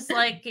seems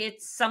like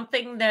it's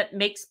something that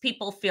makes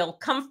people feel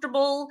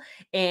comfortable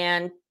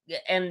and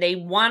they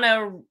want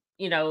to,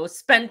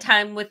 spend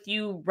time with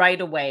you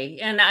right away.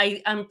 And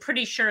I'm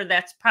pretty sure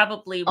that's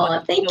probably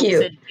what at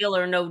Deal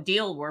or No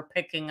Deal we're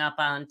picking up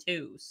on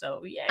too.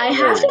 So yeah. I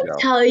have to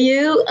tell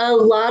you, a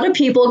lot of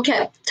people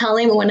kept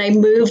telling me when I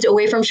moved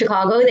away from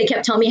Chicago, they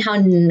kept telling me how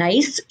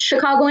nice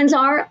Chicagoans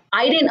are.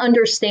 I didn't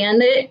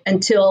understand it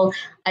until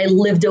I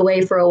lived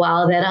away for a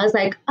while. That I was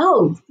like,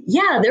 oh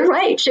yeah, they're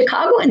right.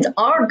 Chicagoans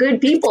are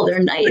good people.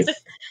 They're nice.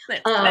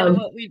 That's kind of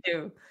what we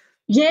do.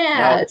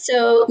 Yeah.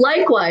 So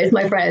likewise,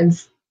 my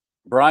friends.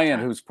 Brian,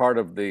 who's part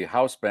of the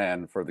house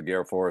band for the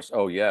GarrForce,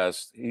 oh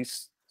yes, he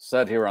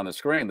said here on the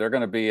screen, they're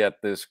going to be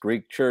at this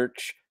Greek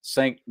church,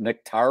 St.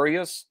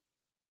 Nectarius,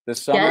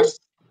 this summer. Yes.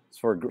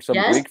 For some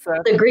Greek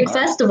fest. The Greek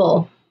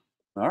festival.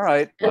 All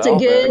right. It's a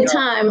good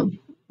time.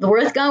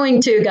 Worth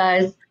going to,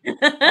 guys.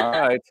 All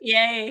right.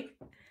 Yay.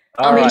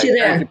 I'll meet you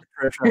there. Thank you,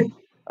 Patricia.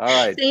 All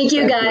right. Thank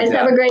you, guys.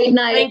 Have a great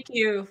night. Thank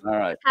you. All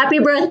right. Happy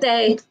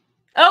birthday.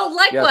 Oh,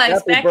 likewise.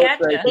 Yes, back at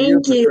you.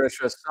 Thank you.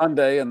 Patricia,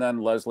 Sunday, and then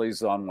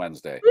Leslie's on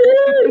Wednesday.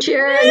 Woo,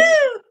 cheers.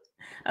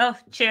 Oh,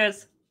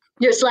 cheers.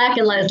 You're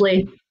slacking,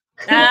 Leslie.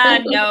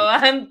 No,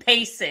 I'm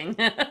pacing.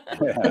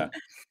 Yeah.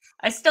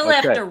 I still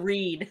have to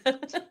read.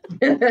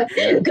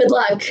 Good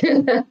luck.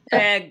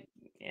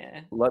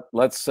 Yeah.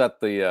 Let's set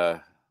the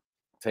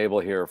table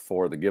here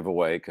for the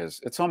giveaway,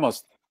 because it's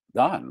almost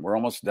done. We're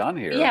almost done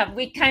here. Yeah,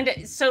 we kind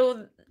of.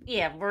 So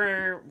yeah,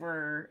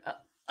 we're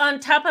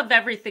on top of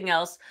everything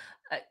else.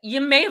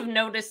 You may have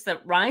noticed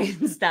that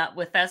Ryan's not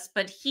with us,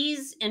 but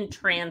he's in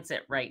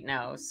transit right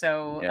now.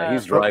 So yeah,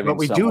 he's driving. But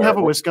we do have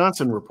a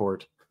Wisconsin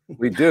report.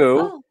 We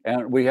do,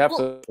 and we have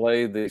to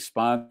play the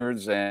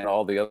sponsors and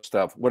all the other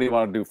stuff. What do you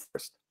want to do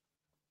first?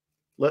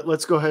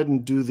 Let's go ahead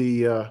and do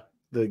the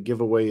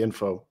giveaway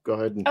info. Go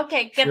ahead and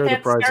get share that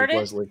the prize started.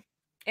 with Leslie.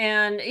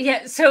 And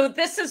yeah, so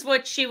this is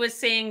what she was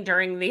saying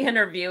during the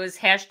interview is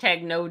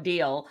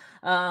 #NoDeal.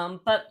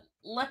 But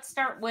let's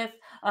start with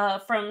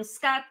from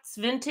Scott's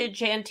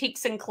Vintage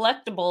Antiques and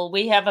Collectible.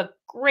 We have a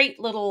great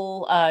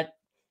little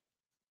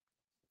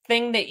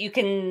thing that you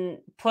can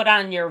put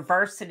on your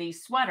varsity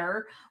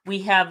sweater. We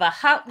have a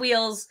Hot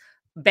Wheels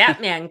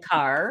Batman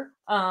car.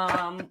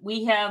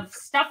 We have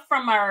stuff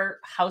from our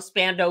house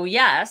band, Oh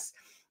Yes,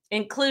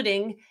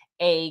 including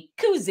a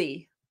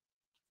koozie,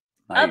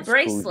 a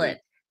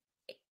bracelet,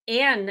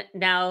 and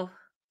now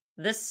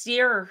this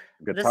year,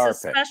 this is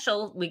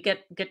special. We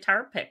get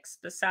guitar picks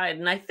beside,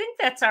 and I think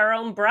that's our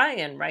own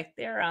Brian right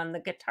there on the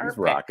guitar. He's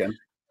rocking.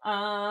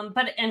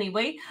 But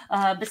anyway,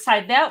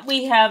 beside that,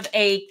 we have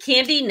a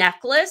candy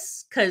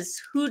necklace, because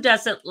who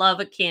doesn't love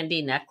a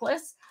candy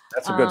necklace?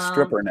 That's a good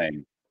stripper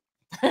name.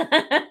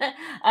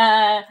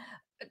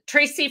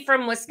 Tracy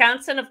from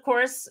Wisconsin, of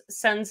course,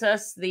 sends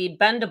us the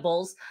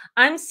bendables.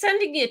 I'm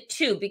sending you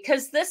two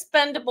because this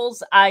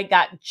bendables I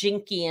got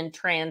jinky in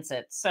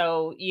transit.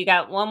 So you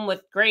got one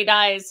with great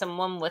eyes and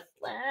one with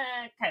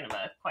kind of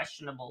a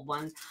questionable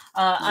one.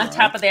 On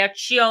top of that,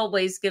 she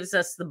always gives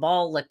us the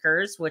ball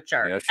lickers, which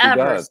are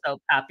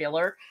so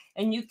popular.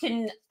 And you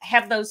can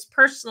have those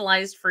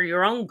personalized for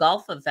your own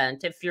golf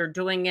event if you're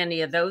doing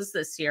any of those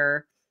this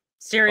year.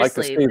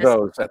 Seriously. I'd like to see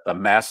those at the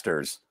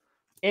Masters.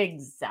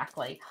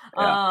 Exactly.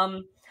 Yeah.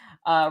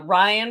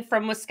 Ryan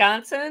from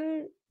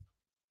Wisconsin.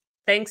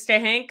 Thanks to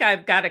Hank,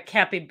 I've got a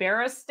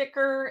capybara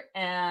sticker,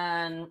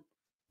 and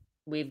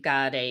we've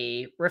got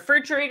a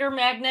refrigerator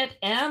magnet,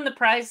 and the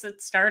prize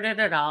that started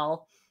it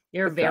all,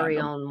 your very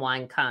own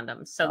wine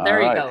condom. So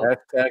there you go.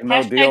 Hashtag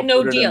no deal.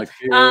 No Put it in deal. the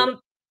queue.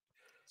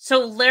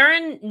 So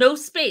Laren, no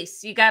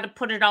space. You got to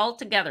put it all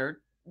together.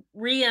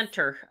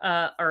 Re-enter.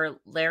 Or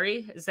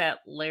Larry, is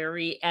that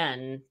Larry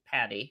N.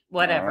 Patty?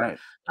 Whatever.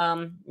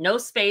 No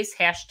space.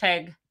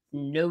 Hashtag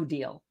no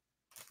deal.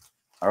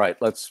 All right,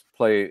 let's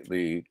play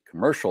the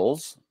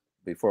commercials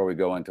before we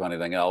go into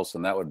anything else,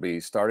 and that would be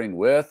starting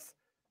with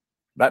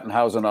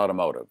Bettenhausen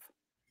Automotive.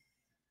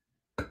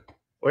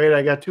 Wait,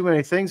 I got too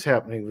many things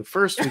happening.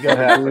 First, we got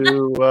to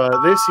do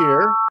this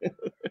here.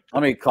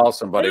 Let me call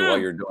somebody while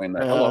you're doing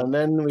that. Hello. And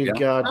then we've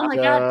got... Oh, my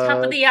God,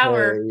 top of the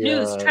hour.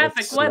 News,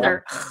 traffic,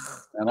 weather.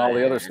 And all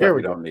the other stuff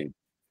we don't need.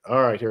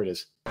 All right, here it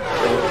is.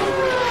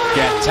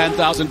 Get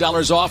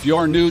 $10,000 off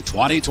your new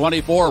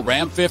 2024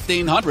 Ram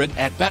 1500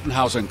 at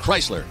Bettenhausen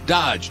Chrysler,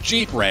 Dodge,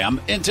 Jeep Ram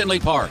in Tinley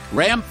Park.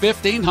 Ram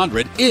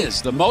 1500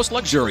 is the most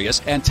luxurious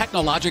and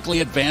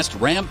technologically advanced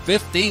Ram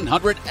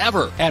 1500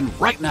 ever. And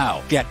right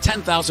now, get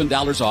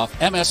 $10,000 off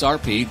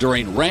MSRP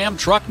during Ram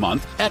Truck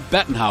Month at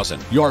Bettenhausen.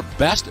 Your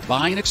best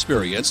buying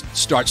experience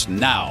starts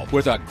now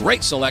with a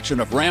great selection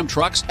of Ram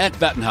trucks at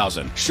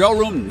Bettenhausen.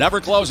 Showroom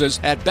never closes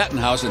at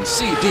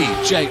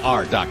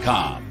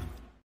BettenhausenCDJR.com.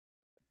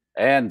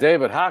 And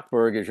David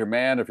Hochberg is your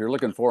man. If you're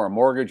looking for a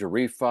mortgage, a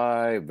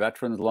refi,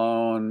 veterans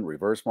loan,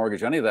 reverse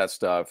mortgage, any of that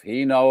stuff,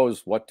 he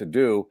knows what to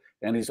do.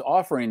 And he's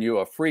offering you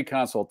a free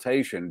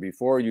consultation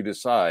before you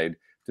decide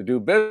to do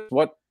business.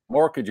 What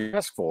more could you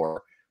ask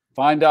for?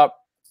 Find out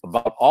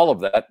about all of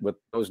that with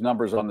those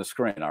numbers on the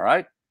screen. All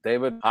right.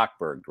 David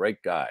Hochberg,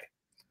 great guy.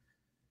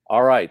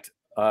 All right.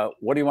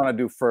 What do you want to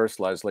do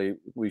first, Leslie?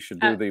 We should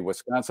do the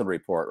Wisconsin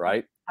report,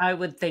 right? I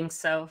would think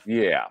so.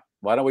 Yeah.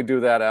 Why don't we do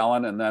that,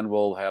 Alan, and then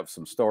we'll have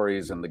some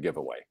stories in the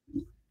giveaway.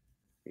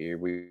 Here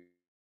we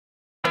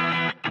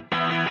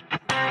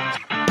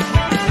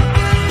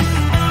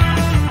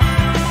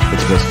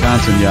It's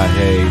Wisconsin, yeah,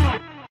 hey.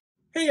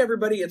 Hey,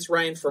 everybody, it's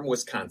Ryan from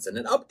Wisconsin.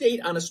 An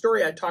update on a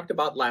story I talked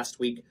about last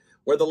week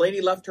where the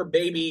lady left her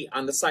baby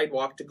on the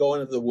sidewalk to go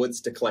into the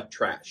woods to collect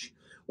trash.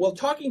 Well,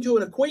 talking to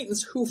an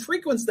acquaintance who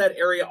frequents that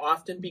area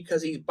often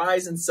because he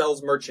buys and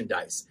sells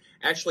merchandise.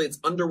 Actually, it's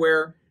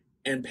underwear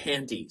and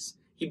panties.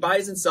 He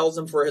buys and sells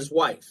them for his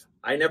wife.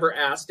 I never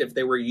asked if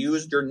they were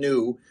used or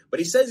new,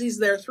 but he says he's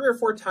there 3 or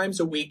 4 times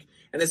a week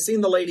and has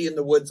seen the lady in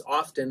the woods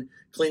often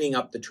cleaning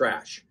up the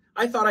trash.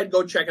 I thought I'd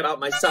go check it out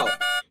myself.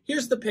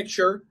 Here's the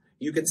picture.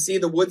 You can see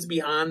the woods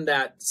behind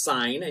that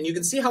sign, and you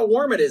can see how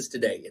warm it is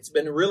today. It's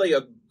been really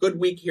a good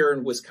week here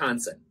in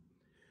Wisconsin.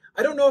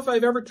 I don't know if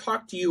I've ever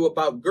talked to you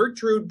about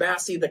Gertrude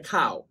Bassey the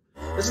cow.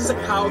 This is a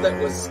cow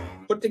that was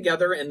put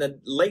together in the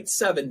late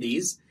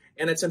 70s,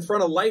 and it's in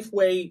front of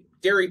Lifeway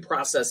dairy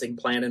processing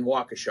plant in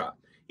Waukesha.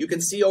 You can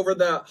see over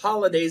the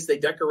holidays they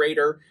decorate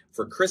her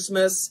for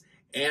Christmas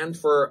and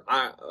for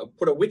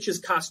put a witch's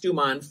costume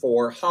on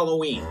for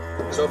Halloween.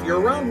 So if you're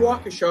around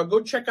Waukesha,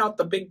 go check out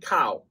the big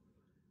cow.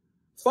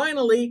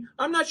 Finally,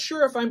 I'm not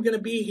sure if I'm going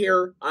to be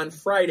here on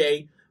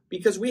Friday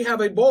because we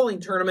have a bowling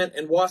tournament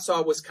in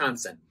Wausau,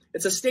 Wisconsin.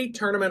 It's a state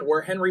tournament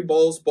where Henry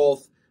bowls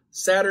both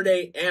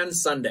Saturday and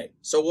Sunday.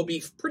 So we'll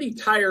be pretty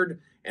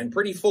tired and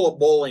pretty full of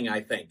bowling,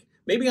 I think.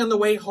 Maybe on the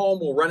way home,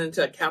 we'll run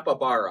into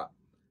Capybara.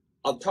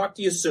 I'll talk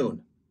to you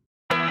soon.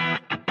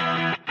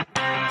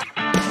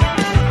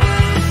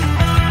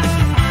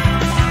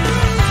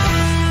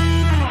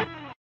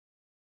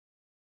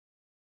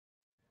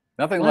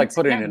 Nothing like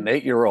putting an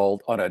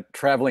 8-year-old on a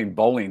traveling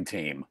bowling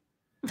team.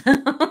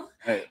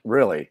 Hey,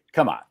 really,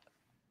 come on.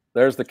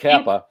 There's the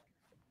Kappa.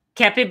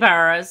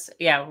 Capybaras.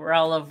 Yeah, we're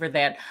all over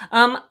that.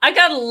 I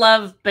gotta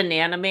love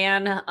Banana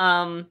Man.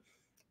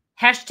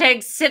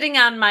 Hashtag sitting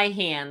on my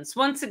hands.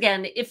 Once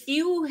again, if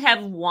you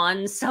have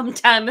won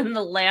sometime in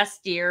the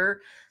last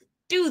year,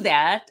 do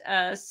that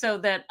so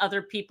that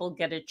other people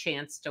get a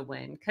chance to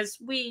win, because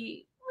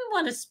we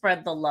want to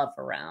spread the love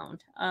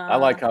around. I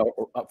like how,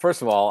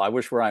 first of all, I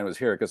wish Ryan was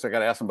here because I got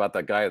to ask him about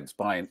that guy that's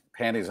buying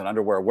panties and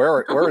underwear.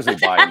 Where is he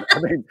buying? I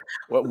mean,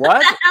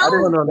 what?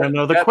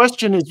 No. The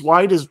question is,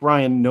 why does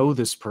Ryan know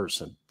this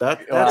person?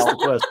 That's the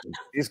question.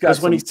 Because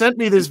when he sent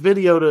me this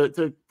video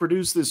to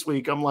produce this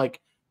week, I'm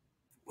like,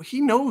 he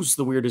knows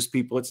the weirdest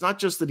people. It's not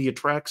just that he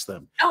attracts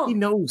them. He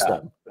knows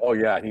them. Oh,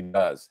 yeah, he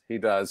does. He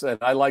does. And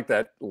I like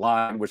that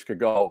line, which could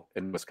go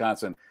in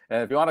Wisconsin.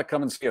 And if you want to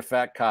come and see a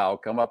fat cow,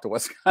 come up to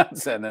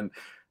Wisconsin. And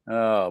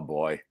oh,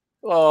 boy.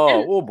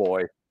 Oh,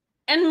 boy.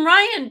 And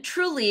Ryan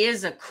truly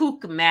is a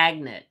kook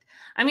magnet.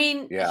 I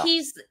mean,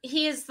 he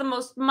is the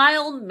most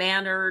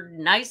mild-mannered,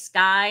 nice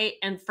guy.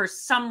 And for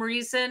some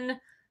reason,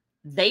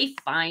 they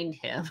find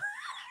him.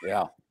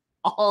 Yeah.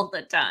 All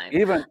the time.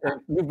 Even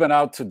you've been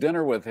out to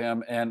dinner with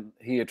him and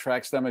he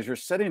attracts them as you're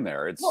sitting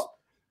there. It's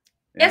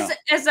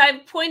As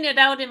I've pointed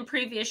out in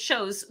previous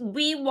shows,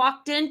 we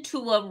walked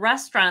into a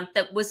restaurant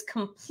that was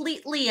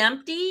completely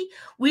empty.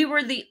 We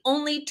were the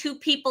only two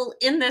people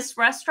in this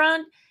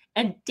restaurant,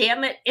 and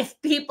damn it, if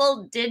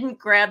people didn't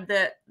grab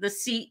the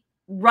seat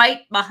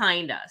right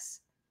behind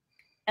us.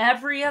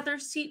 Every other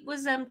seat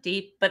was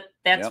empty, but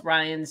that's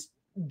Ryan's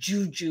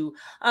juju.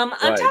 On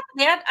top of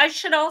that, I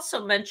should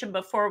also mention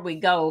before we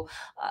go,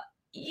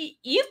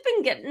 you've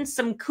been getting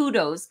some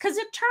kudos because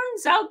it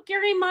turns out,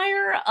 Garry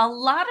Meier, a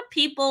lot of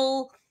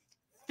people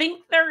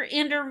think they're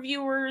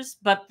interviewers,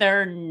 but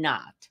they're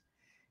not.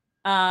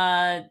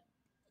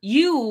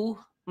 You,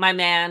 my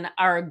man,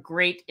 are a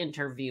great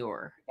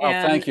interviewer. Oh,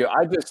 thank you.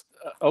 I just,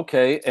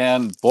 okay.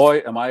 And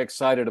boy, am I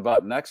excited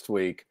about next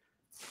week.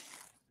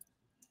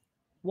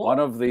 One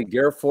of the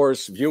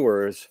GarrForce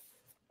viewers,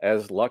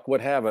 as luck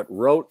would have it,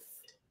 wrote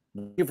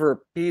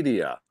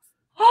Beaverpedia.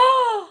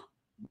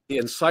 The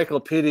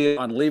encyclopedia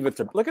on Leave It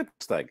to... Look at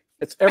this thing.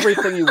 It's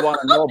everything you want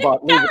to know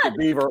about Leave It to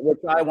Beaver, which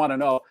I want to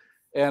know.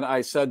 And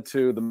I said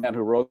to the man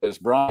who wrote this,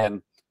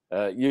 Brian,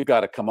 you've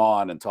got to come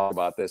on and talk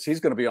about this. He's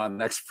going to be on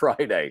next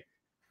Friday.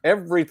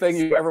 Everything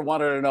you ever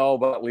wanted to know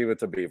about Leave It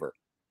to Beaver.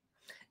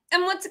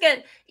 And once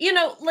again,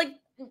 like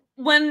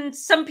when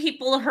some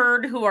people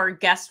heard who our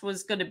guest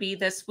was going to be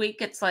this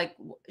week, it's like,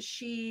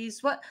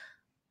 she's what?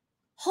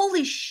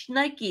 Holy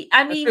shnikey.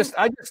 I mean,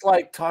 I just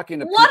like talking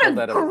to what people a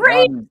that have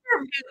great done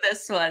interview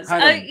this was.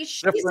 kind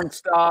of different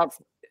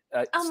stuff.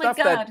 Oh stuff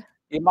my God. that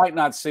you might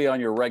not see on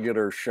your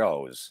regular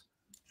shows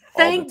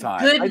Thank all the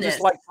time. goodness. I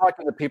just like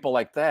talking to people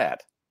like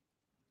that.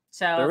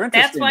 So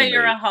that's why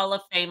you're a Hall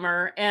of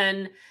Famer.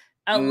 And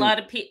a lot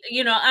of people,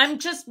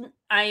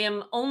 I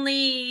am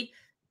only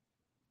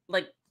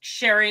like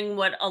sharing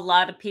what a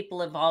lot of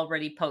people have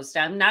already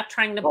posted. I'm not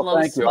trying to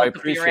blow smoke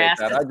up your ass.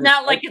 It's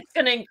not like it's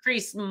going to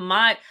increase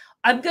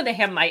I'm going to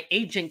have my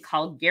agent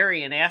call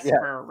Garry and ask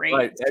for a raise.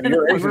 Right. And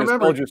your agent has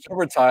told you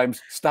several times,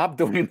 stop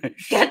doing this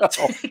show.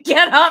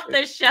 Get off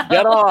the show.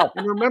 Get off.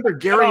 And remember,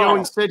 Garry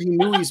always said he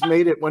knew he's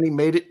made it when he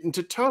made it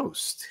into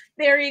toast.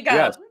 There you go.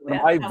 Yes.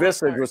 My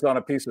visage was on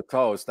a piece of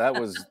toast. That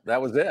was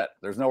it.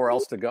 There's nowhere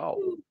else to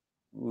go.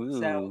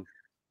 So,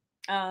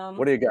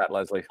 what do you got,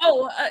 Leslie?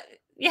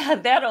 Yeah,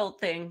 that old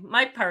thing.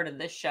 My part of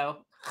this show.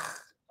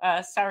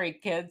 Sorry,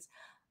 kids.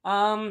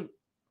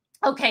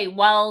 Okay,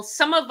 while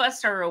some of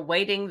us are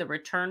awaiting the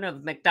return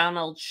of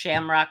McDonald's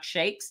Shamrock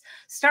Shakes,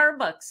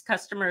 Starbucks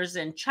customers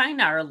in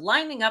China are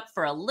lining up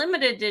for a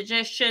limited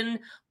edition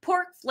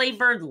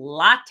pork-flavored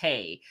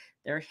latte.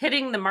 They're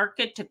hitting the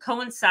market to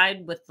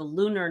coincide with the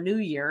Lunar New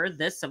Year,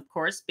 this, of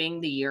course, being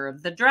the year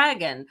of the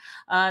dragon.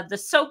 The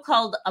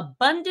so-called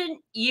Abundant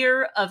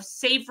Year of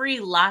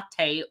Savory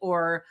Latte,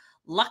 or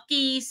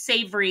Lucky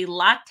Savory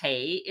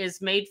Latte,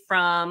 is made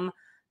from...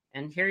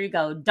 And here you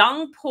go.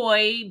 Dong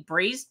Poi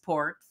braised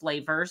pork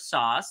flavor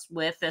sauce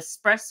with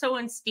espresso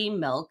and steamed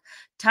milk,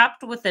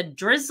 topped with a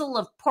drizzle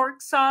of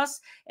pork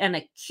sauce and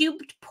a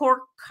cubed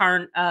pork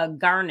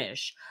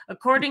garnish.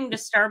 According to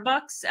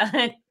Starbucks,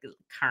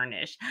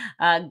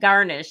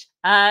 garnish.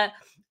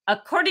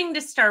 According to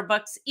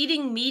Starbucks,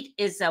 eating meat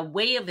is a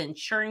way of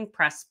ensuring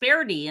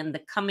prosperity in the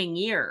coming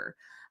year.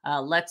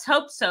 Let's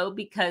hope so,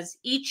 because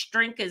each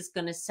drink is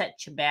going to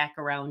set you back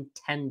around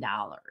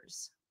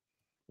 $10.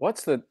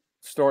 What's the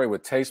story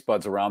with taste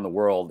buds around the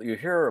world? You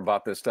hear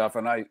about this stuff,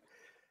 and I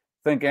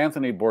think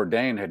Anthony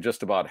Bourdain had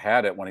just about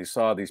had it when he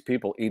saw these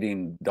people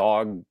eating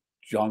dog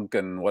junk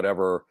and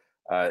whatever.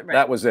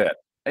 That was it.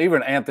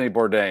 Even Anthony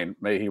Bourdain,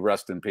 may he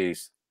rest in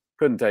peace,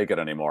 couldn't take it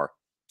anymore.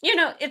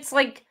 It's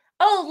like,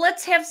 oh,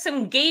 let's have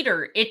some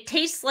gator. It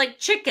tastes like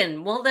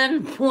chicken. Well,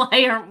 then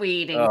why aren't we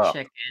eating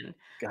chicken?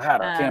 God,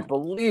 I can't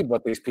believe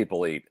what these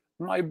people eat.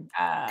 My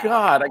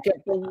God, I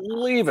can't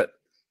believe it.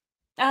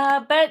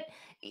 But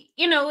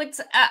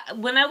it's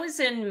when I was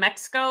in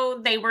Mexico,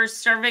 they were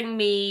serving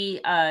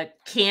me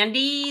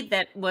candy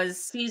that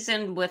was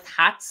seasoned with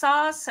hot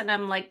sauce, and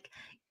I'm like,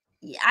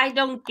 I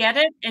don't get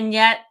it. And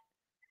yet,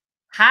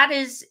 hot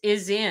is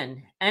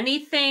in.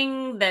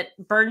 Anything that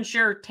burns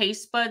your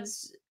taste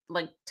buds,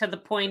 like to the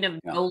point of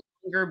no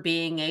longer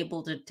being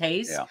able to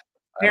taste. Yeah,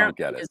 I don't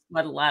get it. Is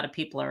what a lot of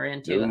people are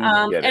into.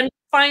 And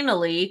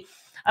finally,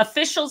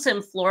 officials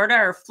in Florida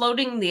are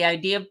floating the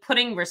idea of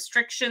putting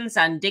restrictions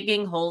on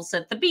digging holes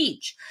at the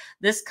beach.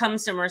 This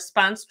comes in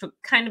response to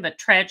kind of a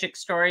tragic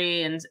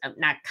story, and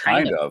not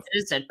kind of. It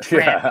is a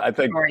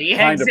tragic story.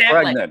 Kind of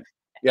pregnant.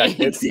 Yeah,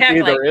 it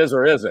either is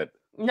or isn't.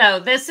 No,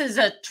 this is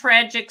a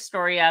tragic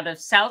story out of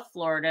South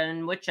Florida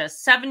in which a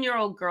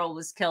 7-year-old girl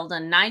was killed. A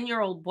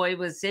 9-year-old boy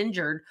was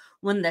injured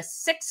when the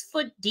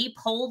 6-foot deep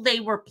hole they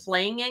were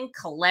playing in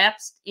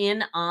collapsed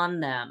in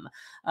on them.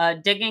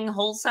 Digging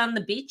holes on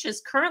the beach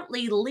is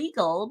currently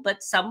legal,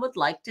 but some would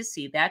like to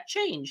see that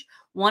change.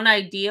 One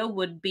idea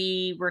would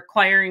be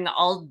requiring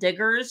all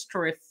diggers to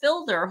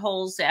refill their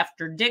holes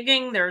after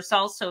digging. There's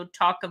also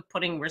talk of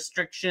putting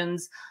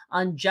restrictions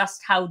on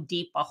just how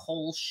deep a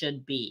hole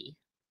should be.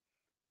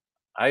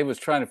 I was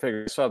trying to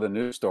figure, I saw the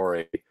news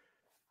story,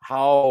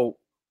 how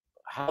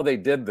they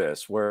did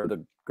this, where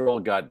the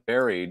girl got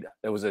buried.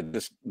 It was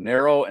just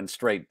narrow and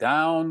straight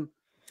down.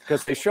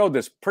 because they showed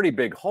this pretty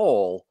big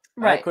hole.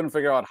 Right. I couldn't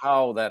figure out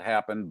how that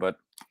happened, but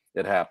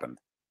it happened.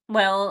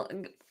 Well,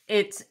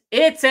 it's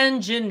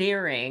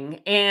engineering,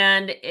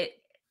 and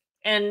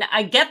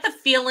I get the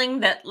feeling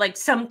that like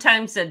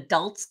sometimes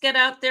adults get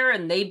out there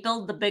and they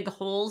build the big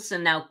holes,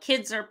 and now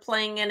kids are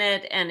playing in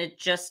it, and it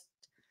just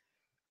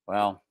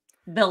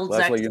builds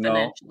Leslie,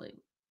 exponentially.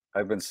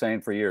 I've been saying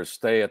for years,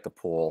 stay at the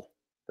pool.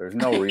 There's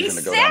no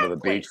reason to go down to the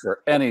beach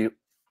for any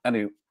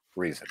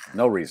reason.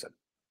 No reason.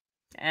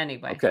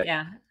 Anyway, okay.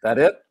 Yeah. That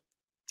it?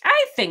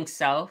 I think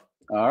so.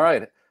 All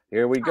right.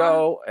 Here we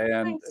go.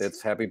 And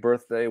it's happy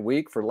birthday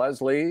week for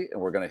Leslie.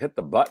 And we're going to hit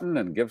the button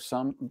and give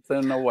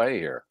something away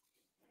here.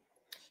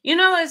 You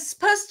know, it's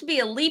supposed to be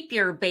a leap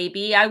year,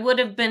 baby. I would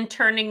have been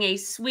turning a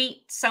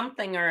sweet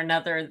something or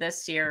another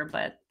this year,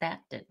 but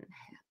that didn't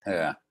happen.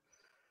 Yeah.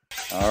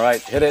 All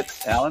right. Hit it,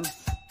 Alan.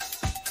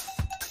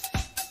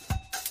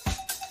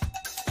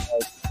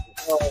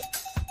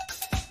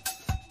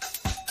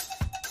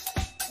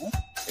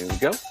 Here we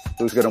go.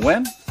 Who's going to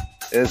win?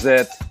 Is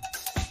it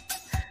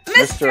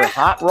Mr.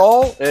 Hot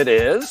Roll? It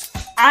is.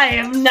 I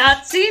have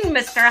not seen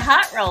Mr.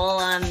 Hot Roll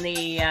on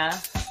the...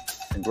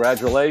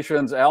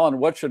 Congratulations. Alan,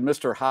 what should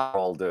Mr. Hot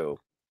Roll do?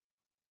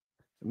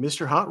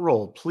 Mr. Hot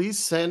Roll, please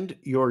send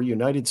your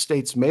United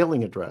States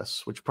mailing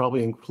address, which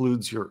probably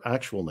includes your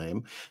actual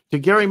name, to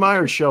Garry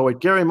Meier Show at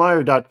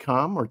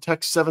GarryMeier.com or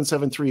text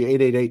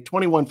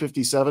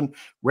 773-888-2157.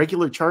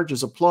 Regular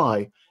charges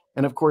apply.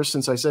 And of course,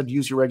 since I said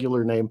use your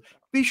regular name,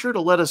 be sure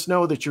to let us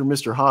know that you're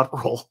Mr. Hot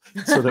Roll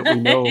so that we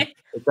know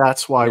that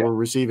that's why we're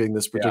receiving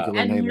this particular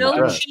name and no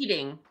address.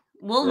 cheating.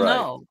 We'll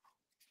know.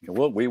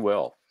 We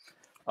will.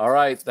 All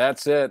right,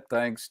 that's it.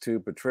 Thanks to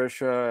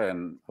Patricia,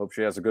 and hope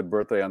she has a good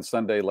birthday on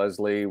Sunday.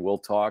 Leslie, we'll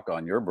talk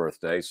on your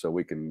birthday so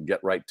we can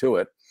get right to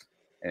it.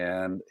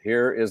 And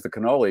here is the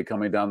cannoli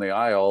coming down the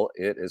aisle.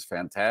 It is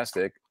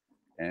fantastic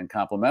and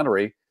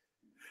complimentary.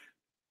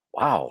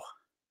 Wow.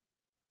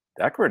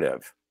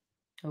 Decorative.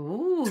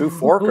 Ooh,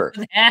 two-forker.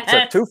 It's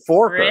a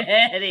two-forker.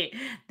 Pretty.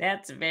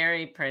 That's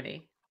very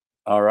pretty.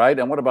 All right,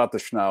 and what about the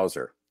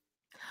schnauzer?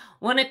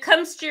 When it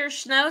comes to your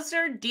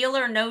schnauzer, deal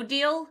or no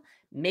deal,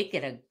 make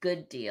it a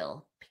good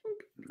deal.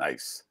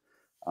 Nice.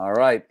 All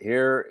right,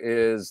 here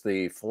is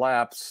the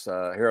flaps.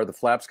 Here are the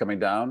flaps coming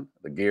down,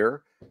 the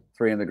gear,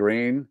 3 in the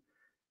green.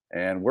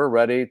 And we're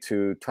ready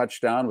to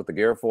touch down with the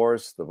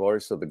GarrForce, the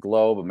voice of the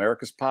globe,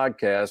 America's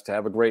podcast.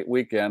 Have a great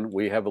weekend.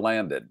 We have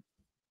landed.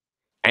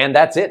 And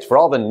that's it for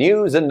all the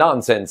news and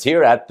nonsense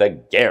here at the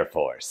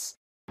GarrForce.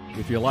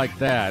 If you like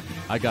that,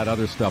 I got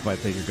other stuff I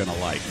think you're going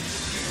to like.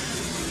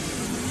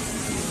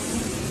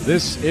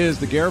 This is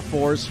the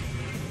GarrForce.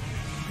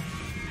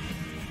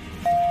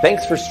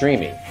 Thanks for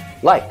streaming.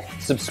 Like,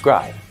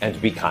 subscribe,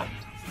 and be kind.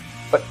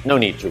 But no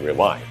need to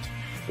rewind.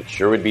 It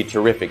sure would be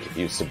terrific if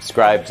you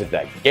subscribe to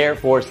the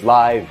GarrForce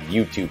Live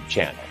YouTube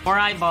channel. More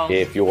eyeballs.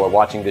 If you're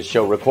watching this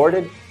show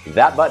recorded,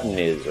 that button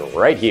is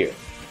right here.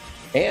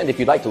 And if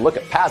you'd like to look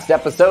at past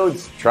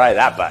episodes, try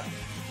that button.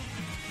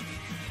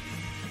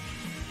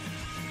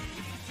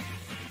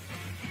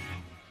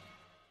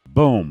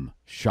 Boom.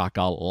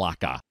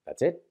 Shakalaka.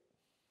 That's it.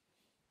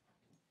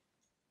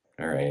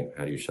 All right.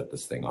 How do you shut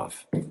this thing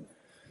off?